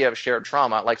whole idea of shared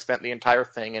trauma, like spent the entire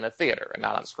thing in a theater and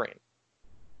not on screen.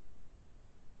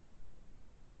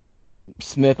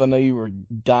 Smith, I know you were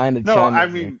dying to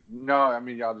chime in. I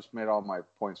mean, y'all just made all my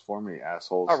points for me,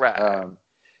 assholes. All right.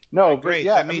 No, great. But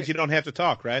yeah, that means you don't have to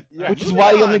talk, right? Yeah, which is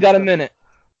why you only got a minute.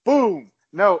 Boom.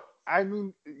 No, I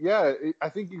mean, yeah, I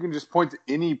think you can just point to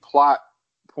any plot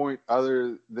point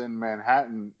other than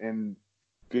Manhattan and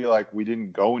feel like we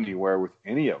didn't go anywhere with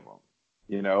any of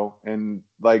them, and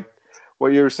like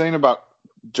what you were saying about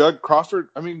Judd Crawford.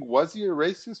 I mean, was he a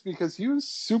racist? Because he was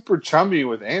super chummy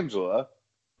with Angela.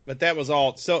 But that was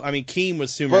all. So I mean, Keem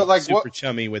was super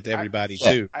chummy with everybody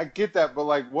too. I get that, but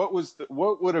like, what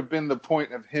would have been the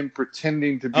point of him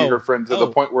pretending to be her friend to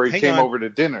the point where he came over to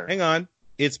dinner? Hang on,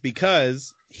 it's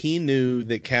because he knew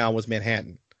that Cal was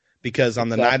Manhattan. Because on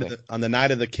the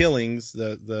night of the killings,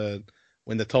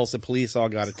 when the Tulsa police all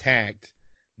got attacked,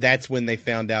 that's when they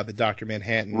found out that Dr.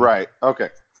 Manhattan. Right. Okay.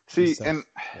 See,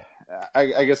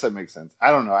 I guess that makes sense. I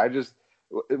don't know.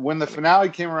 When the finale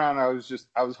came around, I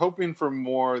was hoping for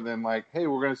more than like, hey,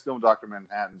 we're going to steal Dr.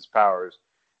 Manhattan's powers.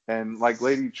 And like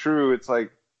Lady True, it's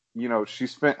like, she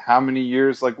spent how many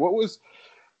years, like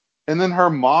and then her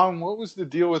mom, what was the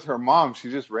deal with her mom?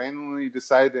 She just randomly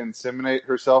decided to inseminate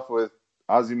herself with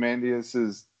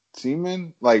Ozymandias's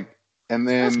semen? Like, and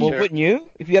then... Well, wouldn't you?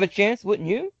 If you had a chance, wouldn't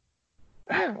you?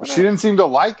 She didn't seem to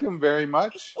like him very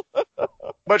much.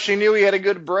 But she knew he had a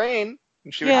good brain.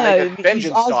 And she would make a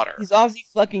vengeance daughter. He's Ozzy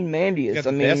fucking Mandius. Got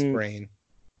the best brain.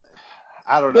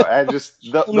 I don't know. I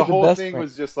just the whole thing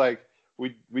was just like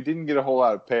we didn't get a whole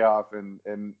lot of payoff, and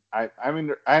I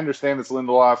mean I understand it's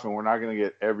Lindelof and we're not going to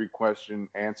get every question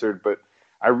answered, but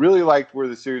I really liked where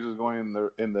the series was going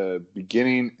in the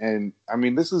beginning, and I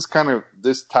mean this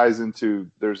ties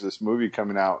into there's this movie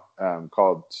coming out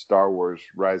called Star Wars: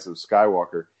 Rise of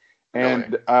Skywalker,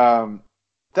 and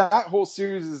that whole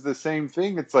series is the same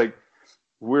thing. It's like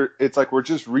we're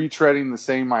just retreading the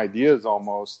same ideas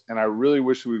almost, and I really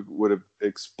wish we would have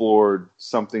explored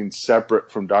something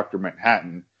separate from Dr.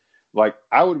 Manhattan. Like,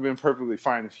 I would have been perfectly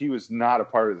fine if he was not a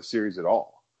part of the series at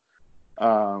all.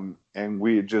 And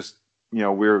we had just, we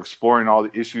were exploring all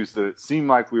the issues that it seemed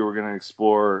like we were going to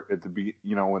explore at the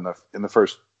in the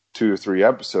first 2 or 3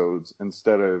 episodes,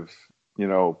 instead of,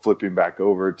 flipping back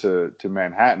over to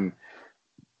Manhattan.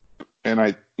 And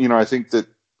I think that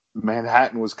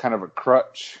Manhattan was kind of a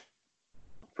crutch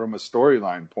from a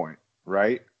storyline point,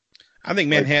 right? I think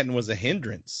Manhattan was a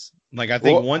hindrance. Like, I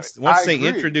think once they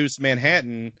introduced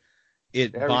Manhattan,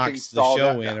 it boxed the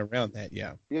show in around that.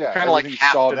 Yeah. Kind of like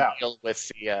have to deal with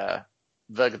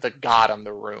the god in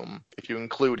the room. If you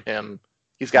include him,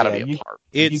 he's got to be a part.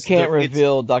 You can't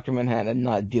reveal Dr. Manhattan and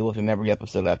not deal with him every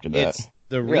episode after that. It's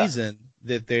the reason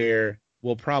that there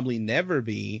will probably never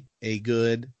be a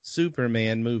good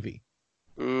Superman movie.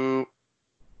 Ooh.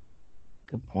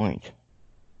 Good point.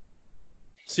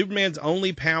 Superman's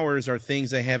only powers are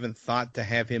things they haven't thought to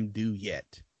have him do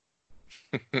yet.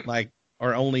 Like,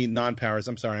 or only non-powers.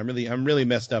 I'm sorry. I'm really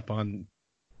messed up on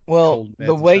Well, cold meds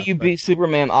the and way stuff, you but- beat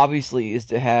Superman obviously is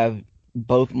to have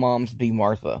both moms be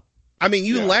Martha. I mean,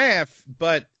 you Yeah. laugh,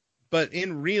 but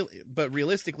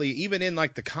realistically, even in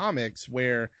like the comics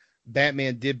where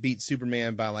Batman did beat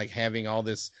Superman by like having all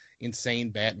this insane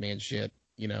Batman shit,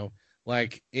 you know,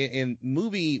 like in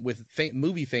movie with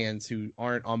movie fans who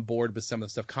aren't on board with some of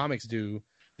the stuff comics do,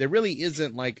 there really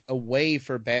isn't like a way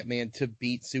for Batman to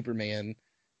beat Superman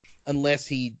unless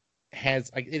he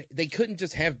has like they couldn't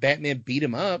just have Batman beat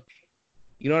him up.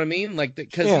 You know what I mean? Like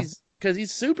because Yeah.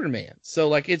 he's Superman. So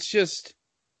like it's just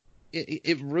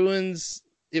it ruins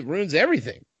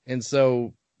everything. And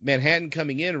so Manhattan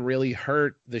coming in really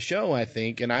hurt the show, I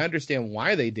think, and I understand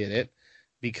why they did it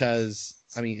because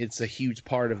I mean it's a huge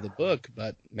part of the book,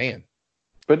 but man.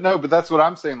 But that's what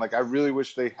I'm saying. Like, I really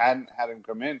wish they hadn't had him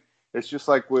come in. It's just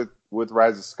like with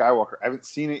Rise of Skywalker. I haven't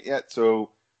seen it yet,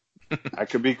 so I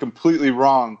could be completely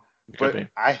wrong. Could But be.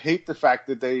 I hate the fact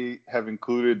that they have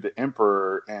included the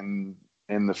Emperor in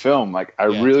the film. Like, I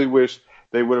Yeah. really wish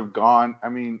they would have gone. I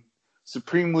mean,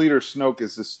 Supreme Leader Snoke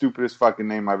is the stupidest fucking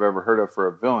name I've ever heard of for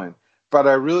a villain. But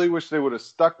I really wish they would have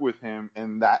stuck with him,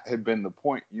 and that had been the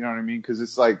point. You know what I mean? Because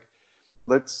it's like,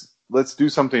 let's do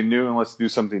something new and let's do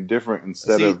something different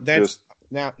instead See, of just.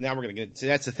 Now we're gonna get. See,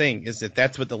 that's the thing is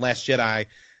that's what the Last Jedi,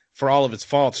 for all of its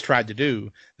faults, tried to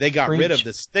do. They got rid of Preach.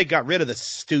 this. They got rid of the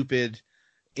stupid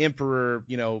Emperor,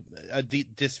 you know, a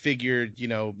disfigured, you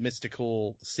know,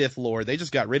 mystical Sith Lord. They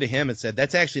just got rid of him and said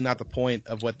that's actually not the point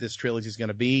of what this trilogy is going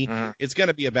to be. Mhm. It's going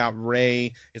to be about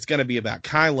Rey. It's going to be about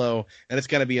Kylo, and it's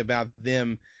going to be about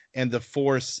them and the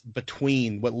Force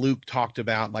between what Luke talked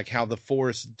about, like how the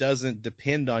Force doesn't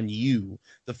depend on you.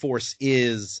 The Force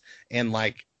is, and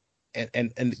like.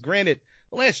 And granted,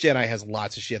 The Last Jedi has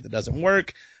lots of shit that doesn't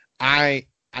work. I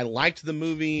liked the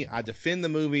movie. I defend the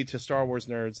movie to Star Wars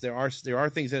nerds. There are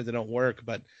things in it that don't work,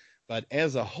 but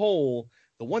as a whole,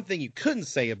 the one thing you couldn't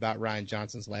say about Rian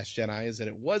Johnson's Last Jedi is that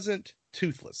it wasn't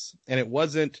toothless and it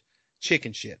wasn't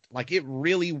chicken shit. Like it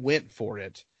really went for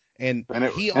it. And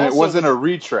it wasn't a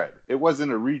retread. It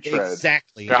wasn't a retread.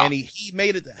 Exactly. Yeah. And he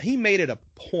made it a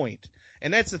point.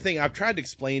 And that's the thing I've tried to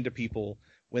explain to people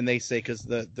when they say, because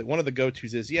the one of the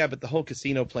go-tos is, yeah, but the whole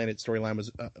Casino Planet storyline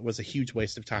was a huge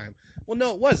waste of time. Well,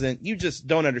 no, it wasn't. You just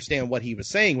don't understand what he was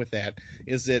saying with that.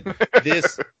 Is that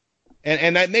this,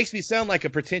 and that makes me sound like a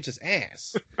pretentious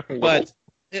ass. But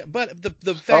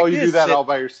the fact You is do that all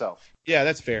by yourself. yeah,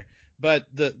 that's fair. But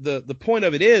the point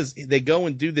of it is they go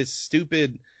and do this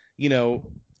stupid, you know,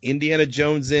 Indiana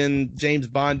Jones and James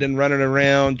Bond and running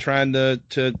around trying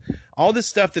to all this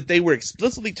stuff that they were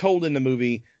explicitly told in the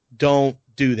movie. Don't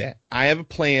do that. I have a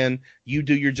plan. You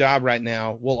do your job right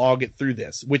now. We'll all get through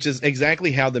this, which is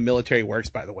exactly how the military works,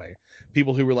 by the way.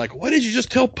 People who were like, why did you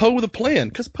just tell Poe the plan?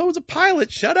 Because Poe's a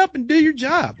pilot. Shut up and do your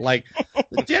job. Like,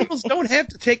 the generals don't have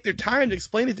to take their time to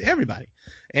explain it to everybody.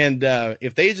 And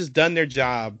if they had just done their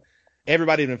job,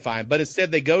 everybody would have been fine. But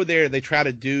instead, they go there, they try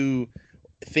to do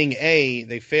thing A,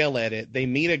 they fail at it. They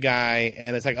meet a guy,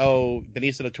 and it's like, oh,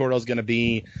 Benicio del Toro is going to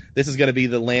be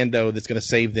the Lando that's going to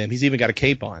save them. He's even got a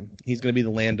cape on. He's going to be the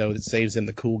Lando that saves them,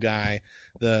 the cool guy,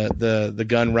 the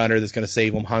gun runner that's going to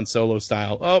save them, Han Solo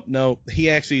style. Oh, no, he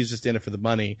actually is just in it for the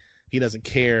money. He doesn't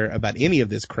care about any of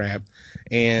this crap.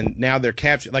 And now they're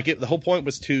captured. Like, the whole point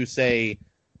was to say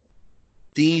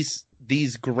these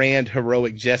grand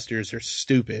heroic gestures are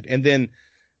stupid. And then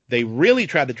they really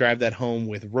tried to drive that home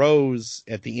with Rose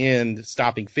at the end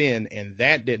stopping Finn, and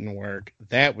that didn't work.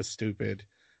 That was stupid.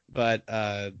 But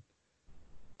I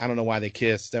don't know why they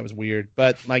kissed. That was weird.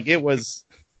 But like it was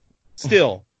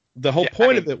still the whole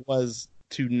point of it was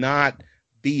to not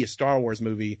be a Star Wars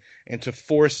movie and to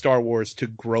force Star Wars to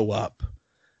grow up.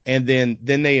 And then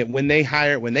when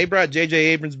they brought J.J.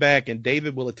 Abrams back, and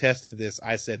David will attest to this,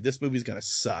 I said this movie's gonna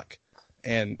suck,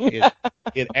 and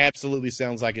it absolutely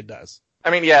sounds like it does. I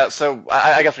mean, yeah, so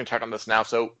I guess we can talk on this now.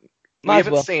 So we Might as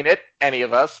haven't well. seen it, any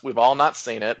of us. We've all not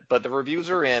seen it, but the reviews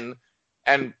are in,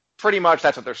 and pretty much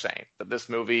that's what they're saying, that this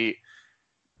movie,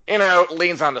 you know,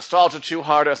 leans on nostalgia too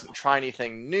hard, doesn't try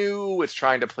anything new, it's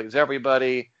trying to please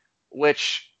everybody,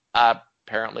 which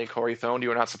apparently, Corey Thone,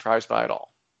 you are not surprised by at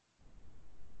all.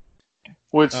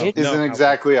 Which Oh, isn't no.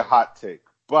 exactly a hot take.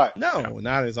 But No,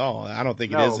 not at all. I don't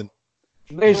think No. it is.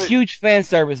 There's huge fan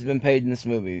service been paid in this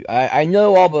movie. I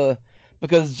know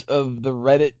because of the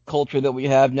Reddit culture that we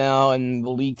have now and the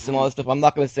leaks and all that stuff. I'm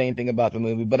not going to say anything about the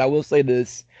movie, but I will say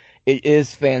this: it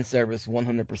is fan service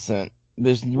 100%.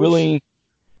 There's really,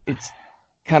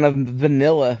 kind of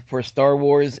vanilla for Star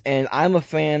Wars, and I'm a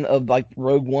fan of like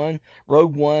Rogue One.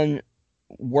 Rogue One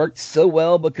worked so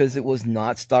well because it was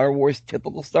not Star Wars,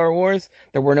 typical Star Wars.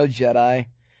 There were no Jedi.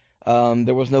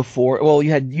 There was no Force. Well,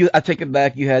 I take it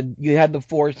back. You had the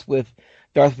Force with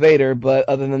Darth Vader, but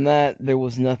other than that, there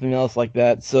was nothing else like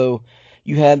that. So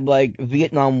you had like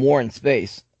Vietnam War in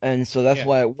space, and so that's Yeah.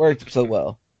 why it worked so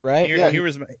well, right? Here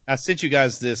was I sent you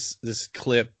guys this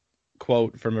clip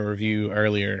quote from a review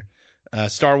earlier.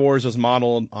 Star Wars was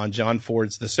modeled on John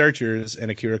Ford's The Searchers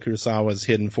and Akira Kurosawa's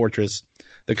Hidden Fortress.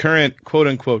 The current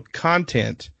quote-unquote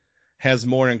content has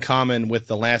more in common with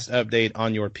the last update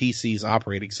on your PC's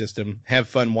operating system. Have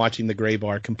fun watching the gray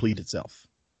bar complete itself.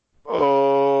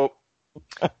 Oh,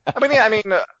 I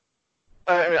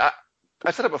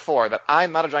said it before that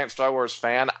I'm not a giant Star Wars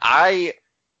fan. I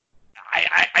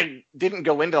didn't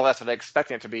go into the last episode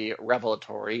expecting it to be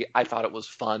revelatory. I thought it was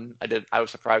fun. I was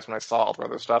surprised when I saw all the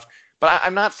other stuff. But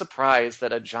I'm not surprised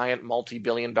that a giant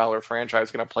multi-billion-dollar franchise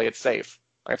is going to play it safe.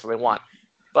 That's what they want.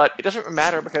 But it doesn't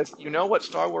matter because you know what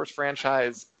Star Wars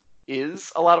franchise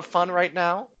is a lot of fun right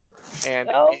now, and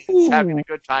is having a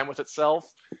good time with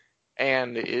itself,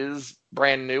 and is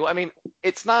brand new. I mean,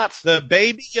 it's not The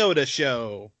Baby Yoda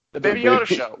Show. the Baby Yoda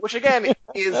show, which again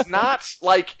is not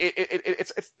like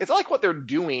it's not like what they're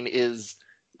doing is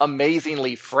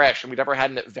amazingly fresh, and we've never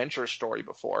had an adventure story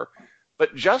before.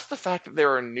 But just the fact that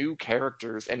there are new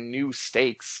characters and new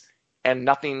stakes, and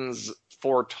nothing's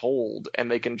foretold, and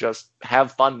they can just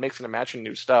have fun mixing and matching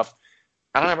new stuff.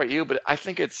 I don't know about you, but I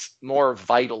think it's more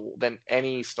vital than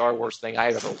any Star Wars thing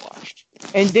I've ever watched.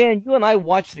 And Dan, you and I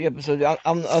watched the episode. And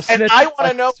I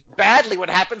want to know badly what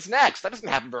happens next. That doesn't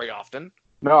happen very often.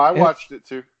 No, I watched it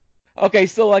too. Okay,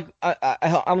 so like I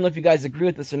don't know if you guys agree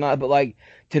with this or not, but like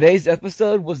today's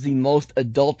episode was the most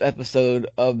adult episode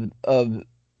of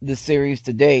the series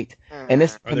to date, and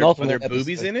this Are penultimate there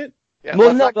boobies episode. in it? Yeah, Well,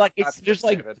 let's no, not- like it's not just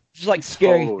like David.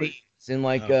 scary Totally. themes and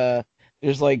like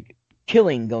there's like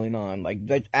killing going on, like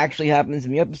that actually happens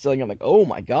in the episode. And you're like, oh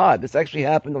my god, this actually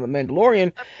happened on the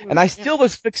Mandalorian, and I still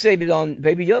was fixated on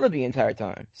Baby Yoda the entire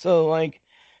time. So like,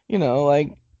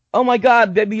 like, oh my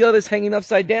god, Baby Yoda's hanging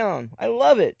upside down. I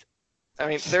love it. I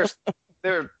mean,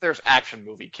 there's action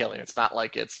movie killing. It's not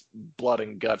like it's blood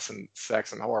and guts and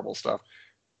sex and horrible stuff.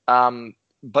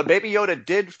 But Baby Yoda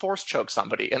did force choke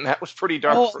somebody, and that was pretty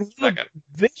dark for a second.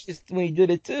 Vicious when he did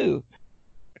it too.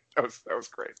 That was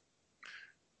great.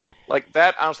 Like,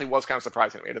 that honestly was kind of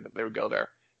surprising to me that they would go there.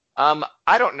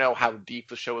 I don't know how deep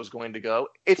the show is going to go.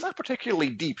 It's not a particularly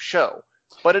deep show,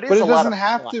 but it is. But it a lot doesn't of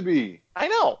have fun. to be. I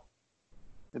know.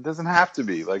 It doesn't have to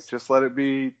be. Like, just let it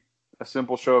be a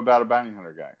simple show about a bounty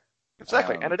hunter guy.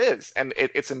 Exactly, and it is, and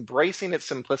it's embracing its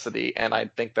simplicity, and I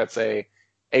think that's a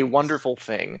wonderful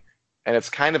thing. And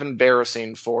it's kind of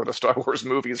embarrassing for the Star Wars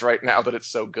movies right now that it's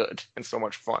so good and so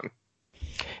much fun.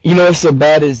 You know what's so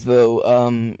bad is though,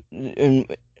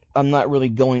 and I'm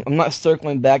not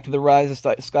circling back to the Rise of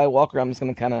Skywalker. I'm just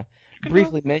going to kind of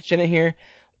briefly mention it here.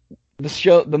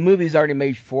 The movie's already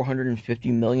made $450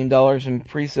 million in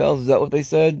pre-sales. Is that what they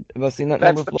said? Have I seen that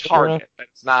That's number? the floating around? target.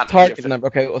 That's not the Target official- number.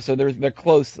 Okay, well, so they're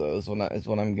close though. Is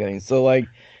what I'm getting. So like,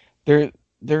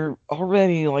 they're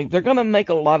already like they're gonna make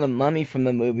a lot of money from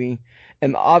the movie,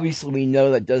 and obviously we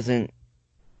know that doesn't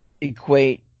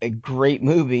equate a great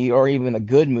movie or even a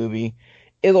good movie.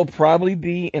 It'll probably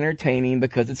be entertaining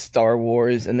because it's Star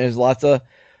Wars and there's lots of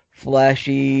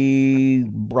flashy,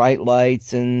 bright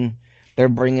lights, and they're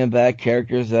bringing back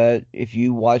characters that if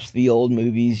you watch the old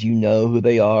movies, you know who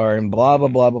they are, and blah blah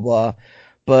blah blah blah.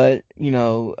 But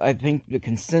I think the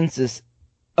consensus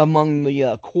among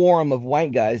the quorum of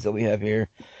white guys that we have here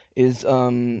is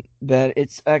that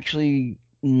it's actually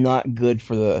not good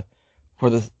for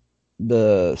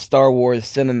the Star Wars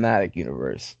cinematic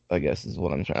universe, I guess is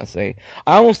what I'm trying to say.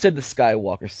 I almost said the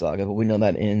Skywalker saga, but we know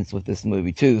that ends with this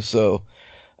movie too. So,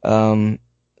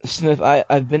 Smith,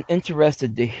 I've been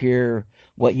interested to hear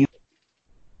what you...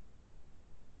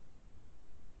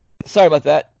 Sorry about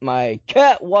that. My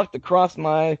cat walked across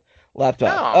my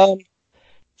laptop. No.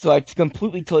 So I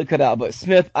completely totally cut out. But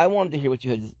Smith, I wanted to hear what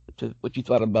you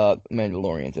thought about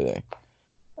Mandalorian today.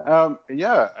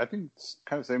 Yeah, I think it's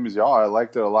kind of the same as y'all. I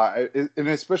liked it a lot, and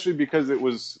especially because it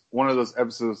was one of those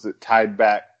episodes that tied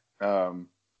back to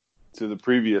the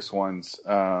previous ones.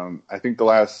 I think the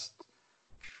last,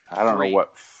 I don't know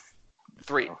what,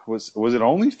 3. was it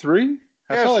only 3?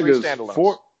 I Yeah, felt like 3 it was standalones.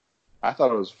 4. I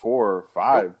thought it was 4 or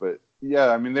 5, but yeah,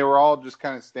 I mean they were all just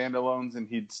kind of standalones, and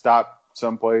he'd stop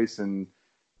someplace and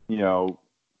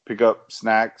pick up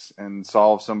snacks and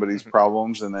solve somebody's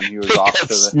problems, and then he was off to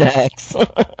the snacks.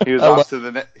 he was off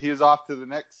to the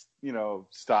next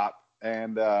stop.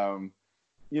 And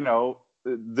you know,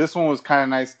 this one was kind of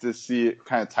nice to see it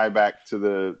kind of tie back to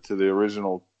the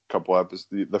original couple episodes,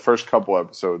 the first couple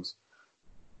episodes.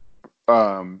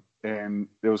 And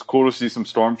it was cool to see some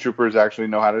stormtroopers actually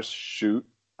know how to shoot.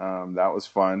 That was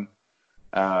fun.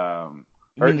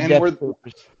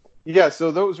 Yeah,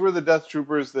 so those were the Death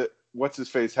Troopers that what's his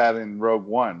face had in Rogue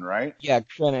One, right? Yeah,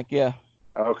 Krennic, yeah.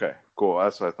 Okay, cool.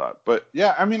 That's what I thought. But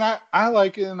yeah, I mean, I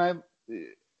like it, and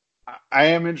I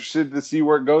am interested to see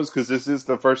where it goes, because this is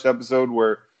the first episode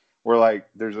where like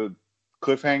there's a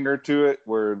cliffhanger to it,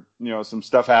 where some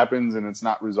stuff happens and it's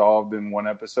not resolved in one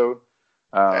episode.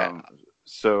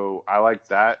 So I like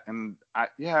that, and I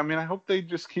hope they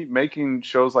just keep making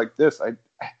shows like this.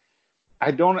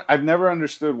 I've never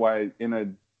understood why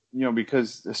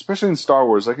because especially in Star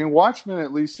Wars, like in Watchmen,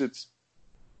 at least it's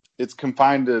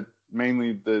confined to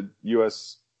mainly the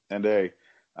US and A.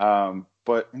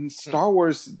 But in Star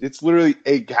Wars, it's literally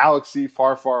a galaxy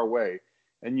far, far away,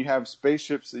 and you have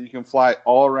spaceships that you can fly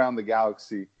all around the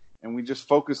galaxy, and we just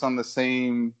focus on the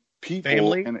same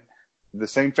people and the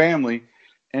same family.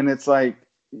 And it's like,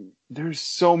 there's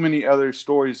so many other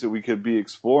stories that we could be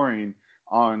exploring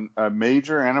on a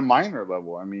major and a minor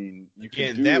level. I mean,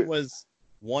 that was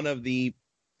one of the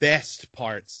best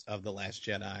parts of The Last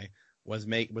Jedi was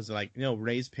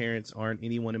Rey's parents aren't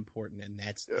anyone important, and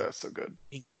that's so good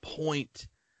point.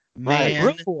 Man,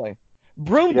 right.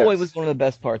 Broom Boy was one of the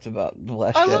best parts about The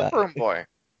Last Jedi. I love Broom Boy.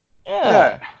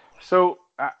 Yeah. So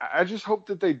I just hope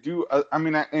that they do.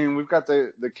 And we've got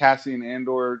the Cassian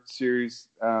Andor series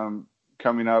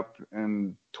coming up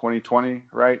in 2020,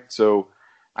 right? So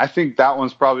I think that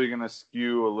one's probably going to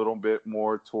skew a little bit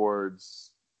more towards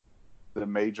the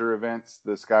major events,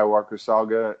 the Skywalker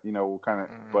saga.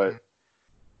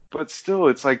 But still,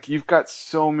 it's like you've got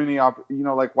so many.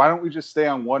 Like, why don't we just stay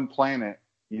on one planet?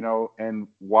 And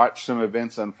watch some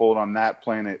events unfold on that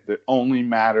planet that only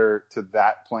matter to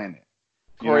that planet.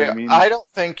 Corey, what I mean? I don't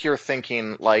think you're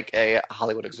thinking like a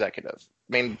Hollywood executive.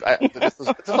 I mean, this is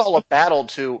all a battle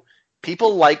to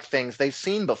people like things they've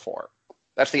seen before.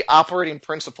 That's the operating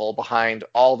principle behind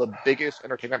all the biggest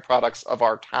entertainment products of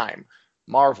our time.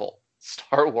 Marvel,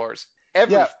 Star Wars,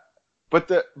 everything. Yeah, but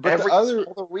the other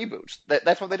reboots.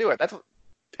 That's what they do. That's what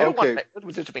they don't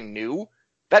want something new.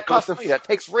 That costs money. That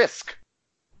takes risk.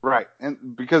 Right,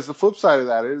 and because the flip side of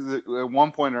that is that at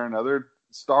one point or another,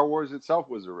 Star Wars itself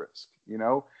was a risk,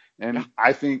 And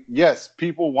I think, yes,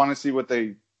 people want to see what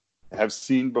they have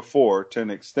seen before to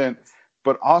an extent,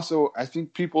 but also I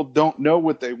think people don't know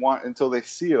what they want until they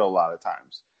see it a lot of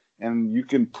times. And you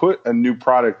can put a new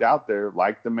product out there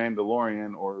like The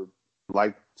Mandalorian or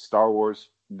like Star Wars,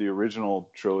 the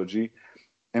original trilogy,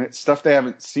 and it's stuff they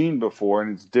haven't seen before,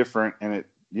 and it's different, and it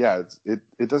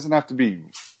doesn't have to be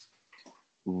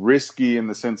risky in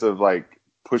the sense of like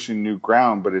pushing new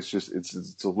ground, but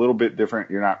it's a little bit different.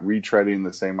 You're not retreading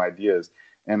the same ideas.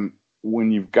 And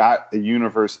when you've got a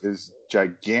universe as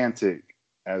gigantic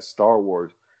as Star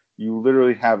Wars, you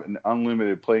literally have an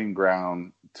unlimited playing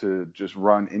ground to just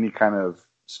run any kind of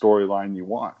storyline you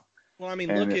want. Well, I mean,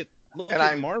 look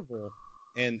at Marvel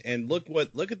and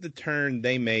look at the turn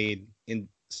they made in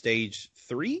stage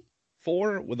 3,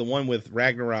 4 with the one with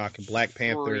Ragnarok and Black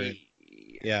Panther.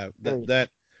 That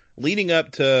leading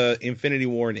up to Infinity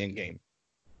War and Endgame,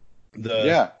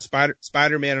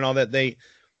 Spider-Man and all that, they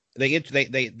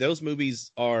those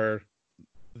movies are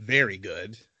very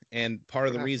good, and part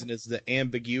of the reason is the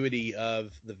ambiguity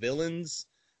of the villains,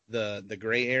 the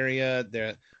gray area,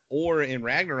 or in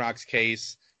Ragnarok's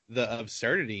case, the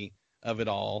absurdity of it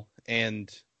all,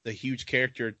 and the huge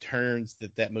character turns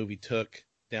that movie took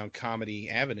down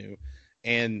comedy avenue,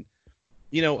 and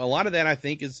a lot of that I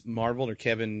think is Marvel or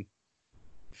Kevin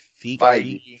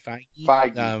Feige.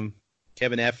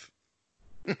 Kevin F.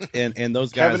 and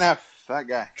those guys. Kevin F. That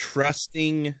guy.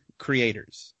 Trusting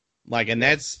creators. And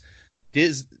that's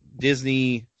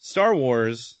Disney. Star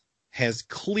Wars has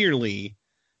clearly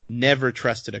never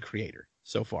trusted a creator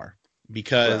so far.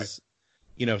 Because,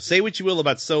 say what you will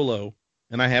about Solo,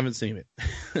 and I haven't seen it.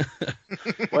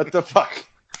 What the fuck?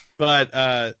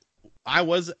 But I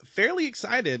was fairly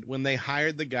excited when they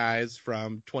hired the guys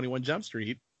from 21 Jump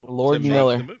Street. Lord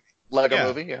Miller.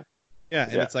 Movie, yeah. Yeah,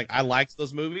 and it's like, I liked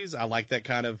those movies. I like that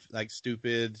kind of like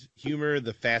stupid humor,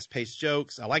 the fast-paced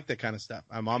jokes. I like that kind of stuff.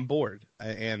 I'm on board.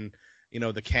 And,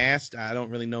 the cast, I don't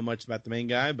really know much about the main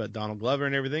guy, but Donald Glover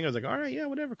and everything. I was like, all right, yeah,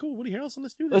 whatever, cool. Woody Harrelson,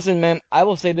 let's do this. Listen, man, I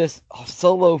will say this.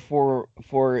 Solo, for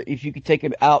if you could take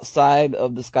it outside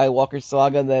of the Skywalker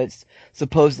saga that's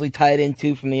supposedly tied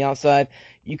into from the outside,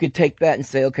 you could take that and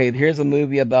say, okay, here's a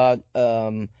movie about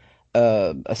a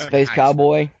space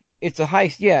cowboy. It's a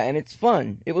heist, yeah, and it's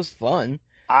fun. It was fun.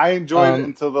 I enjoyed it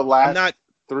until the last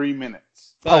 3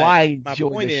 minutes. But I my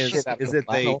enjoyed point the is shit out of that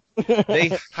Final.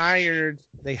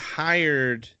 they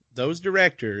hired those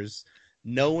directors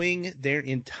knowing their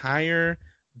entire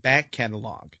back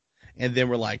catalog. And then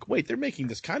we're like, wait, they're making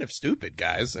this kind of stupid,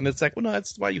 guys. And it's like, well, no,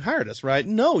 that's why you hired us, right?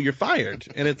 No, you're fired.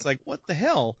 And it's like, what the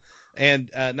hell?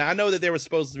 And now I know that there was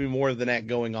supposed to be more than that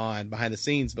going on behind the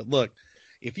scenes. But look,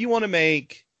 if you want to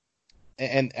make,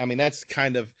 and I mean, that's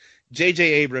kind of, J.J.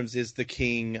 Abrams is the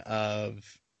king of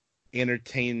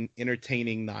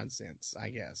entertaining nonsense, I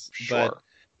guess. Sure. But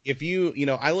if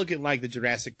I look at like the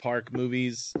Jurassic Park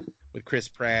movies with Chris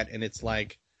Pratt, and it's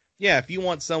like, yeah, if you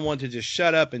want someone to just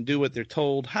shut up and do what they're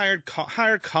told, hire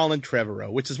Colin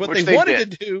Trevorrow, which is what they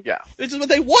wanted to do. Yeah. Which is what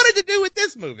they wanted to do with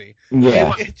this movie.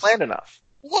 Yeah. It planned enough.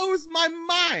 Blows my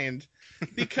mind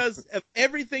because of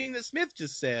everything that Smith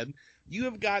just said. You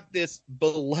have got this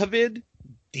beloved,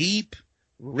 deep,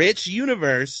 rich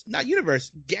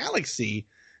galaxy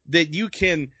that you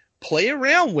can play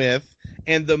around with,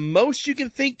 and the most you can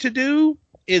think to do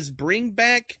is bring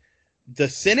back the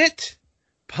Senate,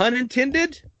 pun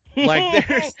intended. Like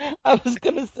there's, I was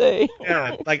gonna say,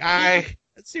 yeah, like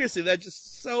seriously, that's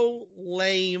just so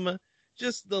lame.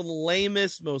 Just the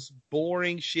lamest, most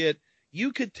boring shit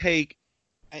you could take.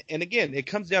 And again, it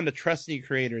comes down to trusting your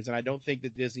creators, and I don't think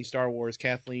that Disney, Star Wars,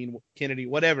 Kathleen Kennedy,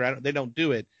 whatever, they don't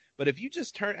do it. But if you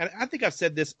just turn, and I think I've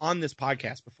said this on this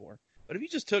podcast before, but if you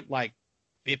just took like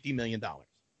 $50 million,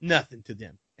 nothing to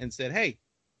them, and said, hey,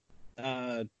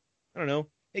 I don't know,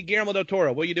 hey, Guillermo del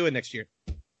Toro, what are you doing next year?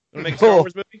 Want to make a Star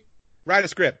Wars movie? Write a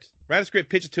script,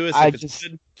 pitch it to us.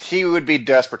 He would be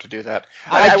desperate to do that.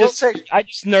 I just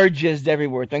nerd jizzed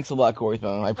everywhere. Thanks a lot, Corey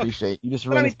Thone. I appreciate you just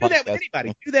running. Do that with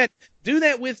anybody. Do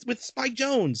that with Spike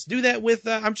Jonze. Do that with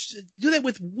do that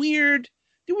with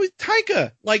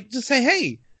Taika. Like, just say,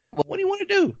 hey, what do you want to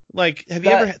do? Like, have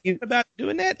you ever thought about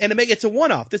doing that? And it's a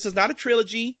one-off. This is not a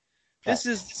trilogy. This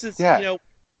is Andrew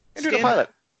the Pilot.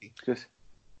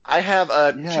 I have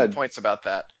 2 points about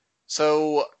that.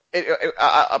 So.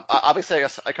 Obviously, I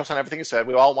guess I co-sign everything you said.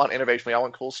 We all want innovation. We all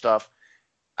want cool stuff.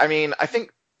 I mean, I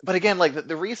think, but again, like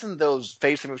the reason those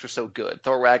Phase 3 movies were so good,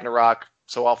 Thor Ragnarok,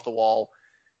 so off the wall.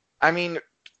 I mean,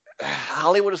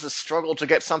 Hollywood has a struggle to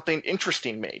get something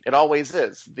interesting made. It always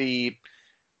is. The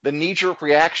knee-jerk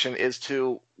reaction is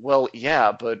to, well,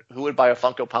 yeah, but who would buy a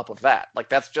Funko Pop of that? Like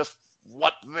that's just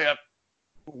what the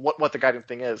guiding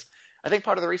thing is. I think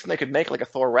part of the reason they could make like a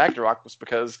Thor Ragnarok was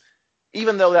because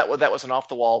even though that was an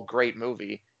off-the-wall great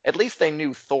movie, at least they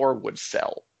knew Thor would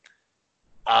sell.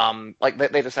 Like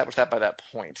they've established that by that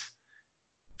point.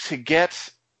 To get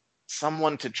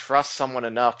someone to trust someone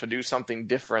enough to do something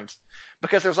different,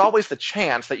 because there's always the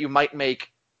chance that you might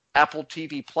make Apple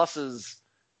TV Plus's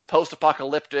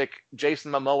post-apocalyptic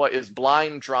Jason Momoa is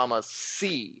blind drama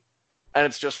C, and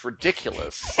it's just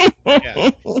ridiculous.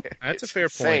 Yeah, that's a fair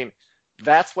point.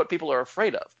 That's what people are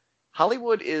afraid of.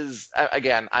 Hollywood is,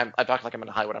 again, I talk like I'm in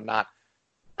Hollywood, I'm not.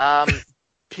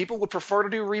 People would prefer to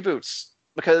do reboots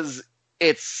because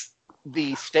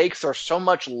the stakes are so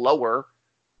much lower,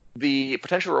 the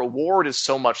potential reward is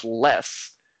so much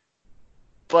less,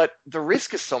 but the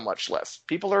risk is so much less.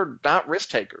 People are not risk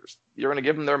takers. You're going to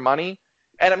give them their money.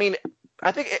 And I mean,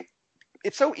 I think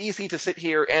it's so easy to sit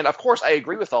here, and of course I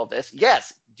agree with all this.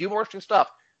 Yes, do more interesting stuff.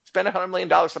 Spend $100 million,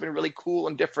 something really cool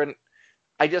and different.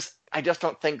 I just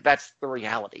don't think that's the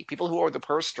reality. People who are the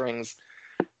purse strings,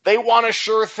 they want a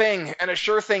sure thing, and a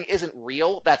sure thing isn't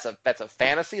real. That's a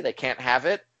fantasy. They can't have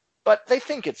it, but they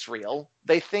think it's real.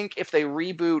 They think if they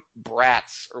reboot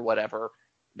Bratz or whatever,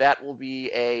 that will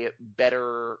be a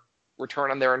better return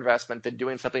on their investment than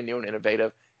doing something new and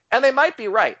innovative. And they might be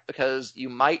right, because you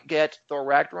might get Thor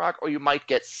Ragnarok or you might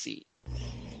get C.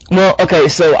 Well, okay,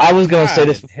 so I was going to say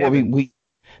this before we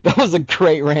that was a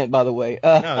great rant, by the way.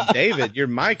 No, David, your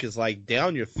mic is like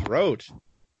down your throat.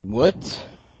 What?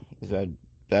 Is that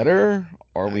better?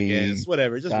 Or we? Guess,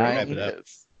 whatever. Just wrap it up.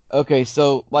 Okay,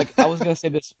 so like I was gonna say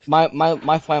this.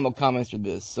 My final comments are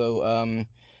this. So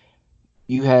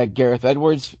you had Gareth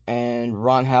Edwards and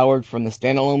Ron Howard from the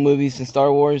standalone movies in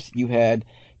Star Wars. You had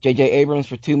J.J. Abrams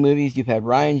for 2 movies. You had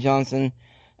Rian Johnson,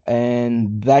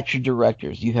 and that's your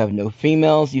directors. You have no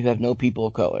females. You have no people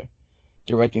of color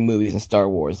directing movies in Star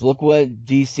Wars. Look what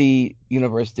DC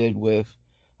Universe did with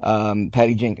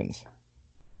Patty Jenkins.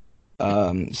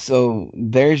 So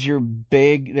there's your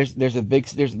big there's a big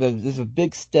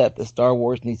step that Star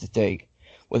Wars needs to take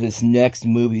with its next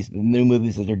movies, the new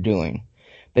movies that they're doing.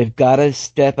 They've got to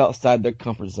step outside their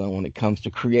comfort zone when it comes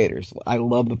to creators. I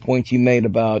love the point you made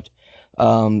about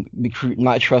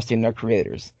not trusting their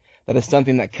creators. That is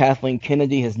something that Kathleen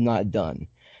Kennedy has not done.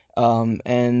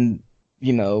 And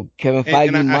Kevin And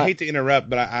Feige I hate to interrupt,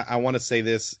 but I want to say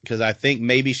this because I think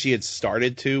maybe she had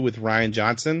started to with Rian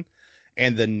Johnson,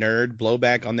 and the nerd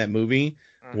blowback on that movie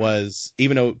was,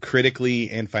 even though critically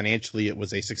and financially it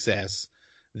was a success,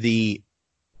 the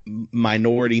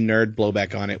minority nerd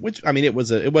blowback on it, which, I mean, it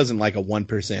wasn't like a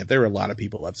 1%. There were a lot of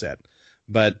people upset,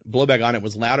 but blowback on it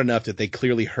was loud enough that they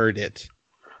clearly heard it,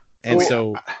 and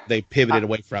so they pivoted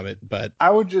away from it. But I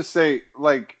would just say,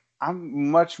 like, I'm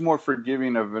much more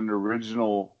forgiving of an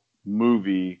original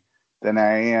movie than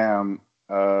I am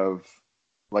of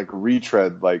like a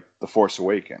retread like The Force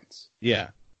Awakens. yeah,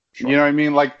 Sure. You know what I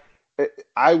mean? Like,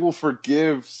 I will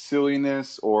forgive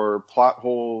silliness or plot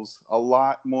holes a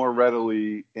lot more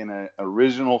readily in an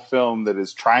original film that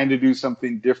is trying to do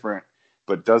something different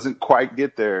but doesn't quite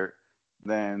get there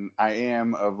than I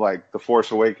am of like The Force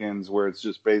Awakens, where it's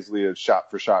just basically a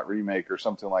shot-for-shot remake or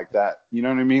something like that. You know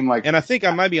what I mean? Like, and I think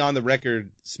I might be on the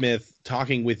record, Smith,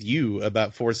 talking with you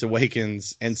about Force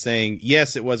Awakens and saying,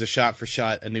 yes, it was a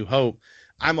shot-for-shot A New Hope.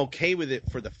 I'm okay with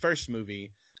it for the first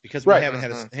movie because we haven't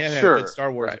had a good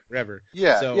Star Wars forever.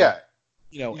 Yeah, so, yeah.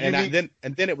 And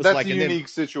then it was that's like a unique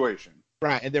situation.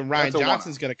 Right, and then Rian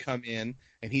Johnson's going to come in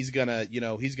and he's going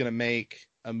to make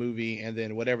a movie, and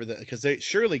then whatever because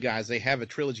surely, guys, they have a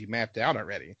trilogy mapped out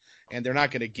already, and they're not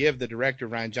going to give the director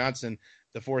Rian Johnson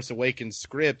the Force Awakens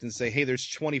script and say, hey, there's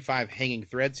 25 hanging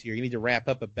threads here, you need to wrap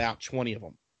up about 20 of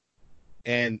them,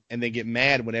 and then get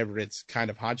mad whenever it's kind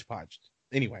of hodgepodge.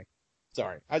 Anyway,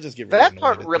 sorry, I just get that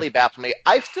part really baffled me.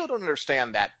 I still don't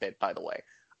understand that bit, by the way.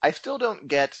 I still don't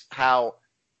get how,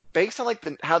 based on like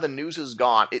how the news has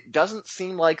gone, it doesn't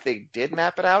seem like they did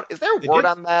map it out. Is there word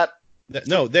on that?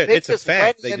 No, it's a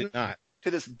fact. They did not.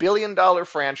 To this billion-dollar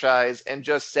franchise and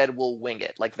just said, we'll wing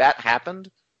it. Like, that happened?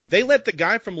 They let the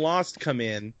guy from Lost come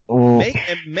in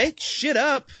make shit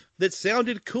up that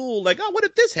sounded cool. Like, oh, what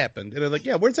if this happened? And they're like,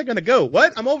 yeah, where's that going to go?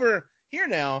 What? I'm over here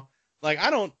now. Like, I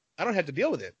don't have to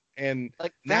deal with it. And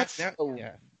like, that's yeah.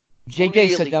 JJ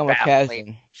really sat down with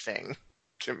Kasdan. Thing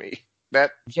to me.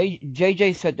 That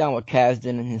JJ sat down with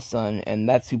Kasdan and his son, and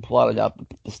that's who plotted out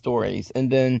the stories.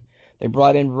 And then they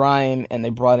brought in Ryan and they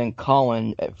brought in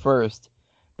Colin at first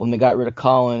when they got rid of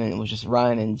Colin, and it was just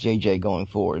Ryan and JJ going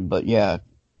forward. But yeah.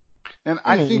 And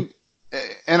I think,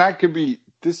 and I could be,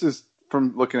 this is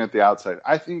from looking at the outside,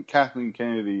 I think Kathleen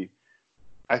Kennedy,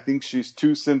 I think she's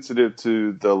too sensitive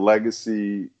to the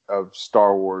legacy of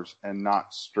Star Wars and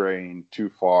not straying too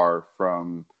far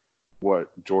from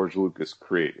what George Lucas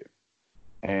created.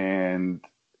 And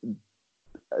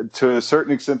to a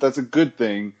certain extent, that's a good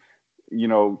thing. You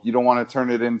don't want to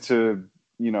turn it into,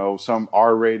 some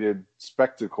R-rated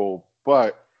spectacle,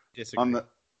 but Disagree. on the,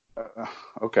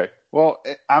 okay, well,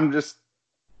 I'm just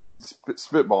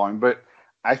spitballing, but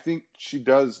I think she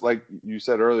does, like you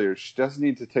said earlier, she does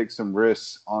need to take some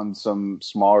risks on some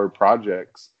smaller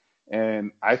projects.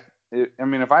 And I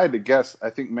mean, if I had to guess, I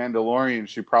think Mandalorian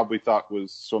she probably thought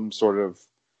was some sort of,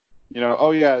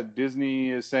 oh yeah, Disney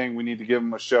is saying we need to give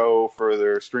them a show for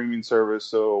their streaming service,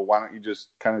 so why don't you just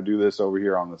kind of do this over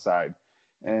here on the side?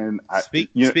 And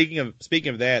speaking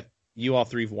of that, you all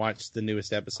three have watched the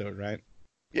newest episode, right?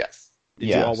 Yes. Did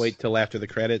you all wait till after the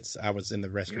credits? I was in the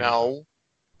restroom. No.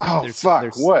 Oh,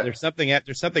 fuck, what? There's something,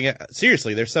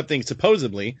 seriously, there's something,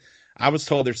 supposedly, I was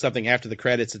told there's something after the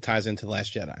credits that ties into The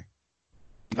Last Jedi.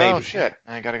 Maybe. Oh, shit.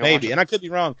 I gotta go Maybe, and I could be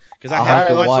wrong, because All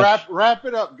right, let's wrap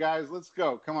it up, guys. Let's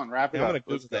go. Come on, wrap it up. I'm going to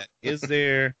Google that. Is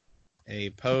there a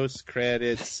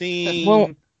post-credit scene?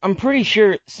 Well, I'm pretty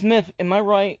sure, Smith, am I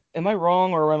right? Am I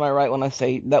wrong, or am I right when I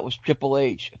say that was Triple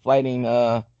H fighting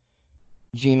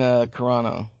Gina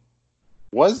Carano?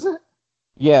 Was it?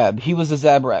 Yeah, he was a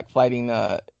Zabrak fighting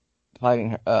her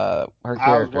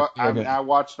character. I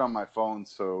watched on my phone,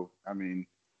 so I mean,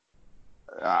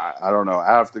 I don't know.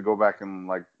 I have to go back and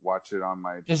like watch it on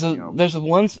my. There's a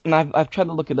once, and I've tried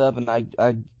to look it up, and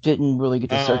I didn't really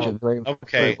get to search it very.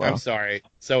 Okay, well. I'm sorry.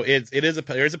 So there's a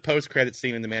post credit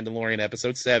scene in The Mandalorian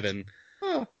episode 7.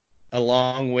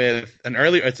 Along with an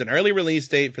early release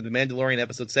date for The Mandalorian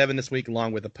episode 7 this week,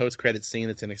 along with a post credit scene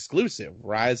that's an exclusive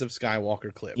Rise of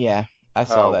Skywalker clip. Yeah, I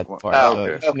saw that part.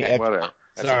 Okay, whatever.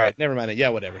 Sorry, never mind it. Yeah,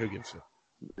 whatever. Who gives a shit?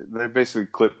 They basically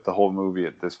clipped the whole movie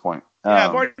at this point. Yeah,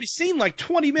 I've already seen like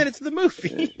 20 minutes of the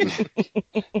movie.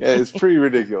 Yeah, it's pretty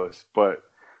ridiculous, but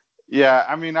yeah,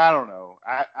 I mean, I don't know.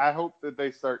 I hope that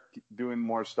they start doing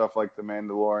more stuff like The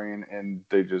Mandalorian, and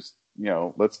they just,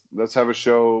 let's have a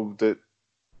show that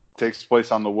takes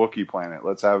place on the Wookiee planet.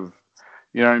 Let's have,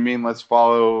 you know what I mean? Let's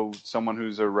follow someone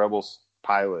who's a rebel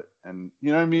pilot, and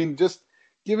you know what I mean? Just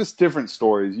give us different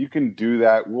stories. You can do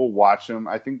that. We'll watch them.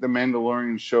 I think The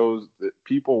Mandalorian shows that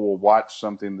people will watch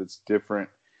something that's different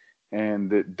and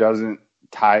that doesn't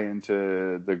tie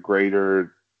into the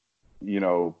greater,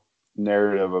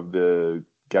 narrative of the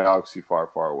galaxy far,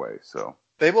 far away. So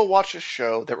They will watch a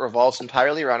show that revolves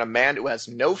entirely around a man who has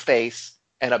no face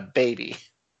and a baby,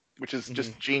 which is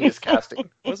just genius casting.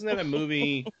 Wasn't that a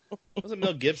movie? Wasn't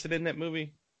Mel Gibson in that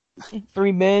movie?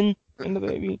 3 men and the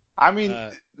baby. I mean,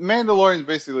 Mandalorian is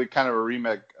basically kind of a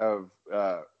remake of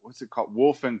what's it called,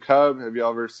 Wolf and Cub. Have you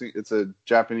ever seen? It's a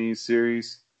Japanese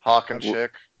series. Hawk and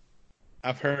Chick.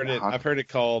 I've heard it. I've heard it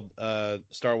called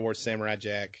Star Wars Samurai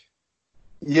Jack.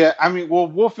 Yeah, I mean, well,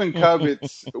 Wolf and Cub.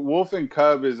 Wolf and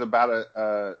Cub is about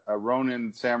a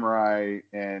Ronin samurai,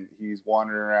 and he's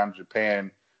wandering around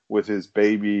Japan with his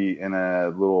baby in a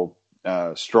little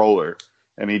stroller,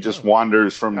 and he just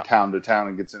wanders from town to town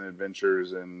and gets in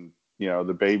adventures, and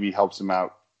the baby helps him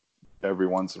out every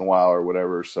once in a while or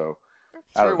whatever. So,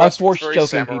 My force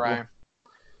choking people.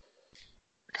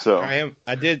 So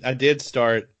I did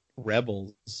start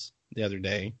Rebels the other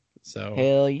day, so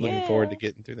Hell yeah. looking forward to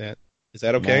getting through that. Is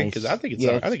that okay? Nice. Because I think it's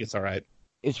Yeah, I think it's all right.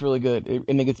 It's really good,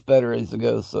 and it gets better as it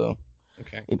goes. So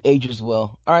Okay. it ages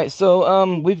well. All right,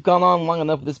 so we've gone on long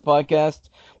enough with this podcast.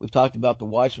 We've talked about The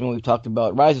Watchmen, we've talked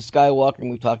about Rise of Skywalker, and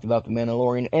we've talked about The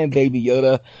Mandalorian and Baby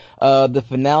Yoda. The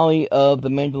finale of The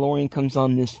Mandalorian comes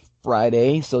on this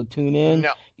Friday, so tune in,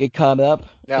 No. get caught up.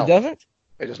 No. It doesn't?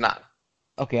 It is not.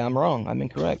 Okay, I'm wrong. I'm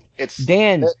incorrect. It's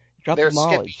Dan, drop they're the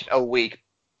knowledge. skipping a week,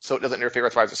 so it doesn't interfere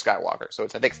with Rise of Skywalker. So I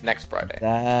think it's next Friday.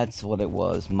 That's what it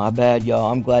was. My bad,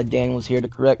 y'all. I'm glad Dan was here to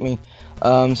correct me.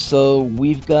 So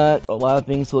we've got a lot of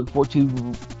things to look forward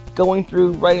to going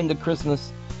through right into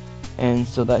Christmas, and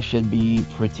so that should be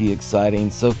pretty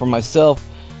exciting. So for myself,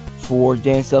 for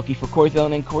Dan Selke, for Corey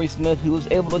Fallon and Corey Smith, who was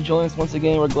able to join us once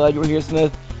again, we're glad you were here,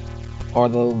 Smith.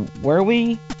 Were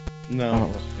we?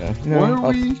 No.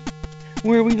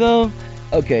 Were we though?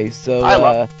 Okay,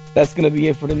 so that's gonna be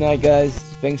it for tonight, guys.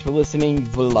 Thanks for listening.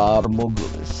 Vlad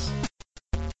Mogulis.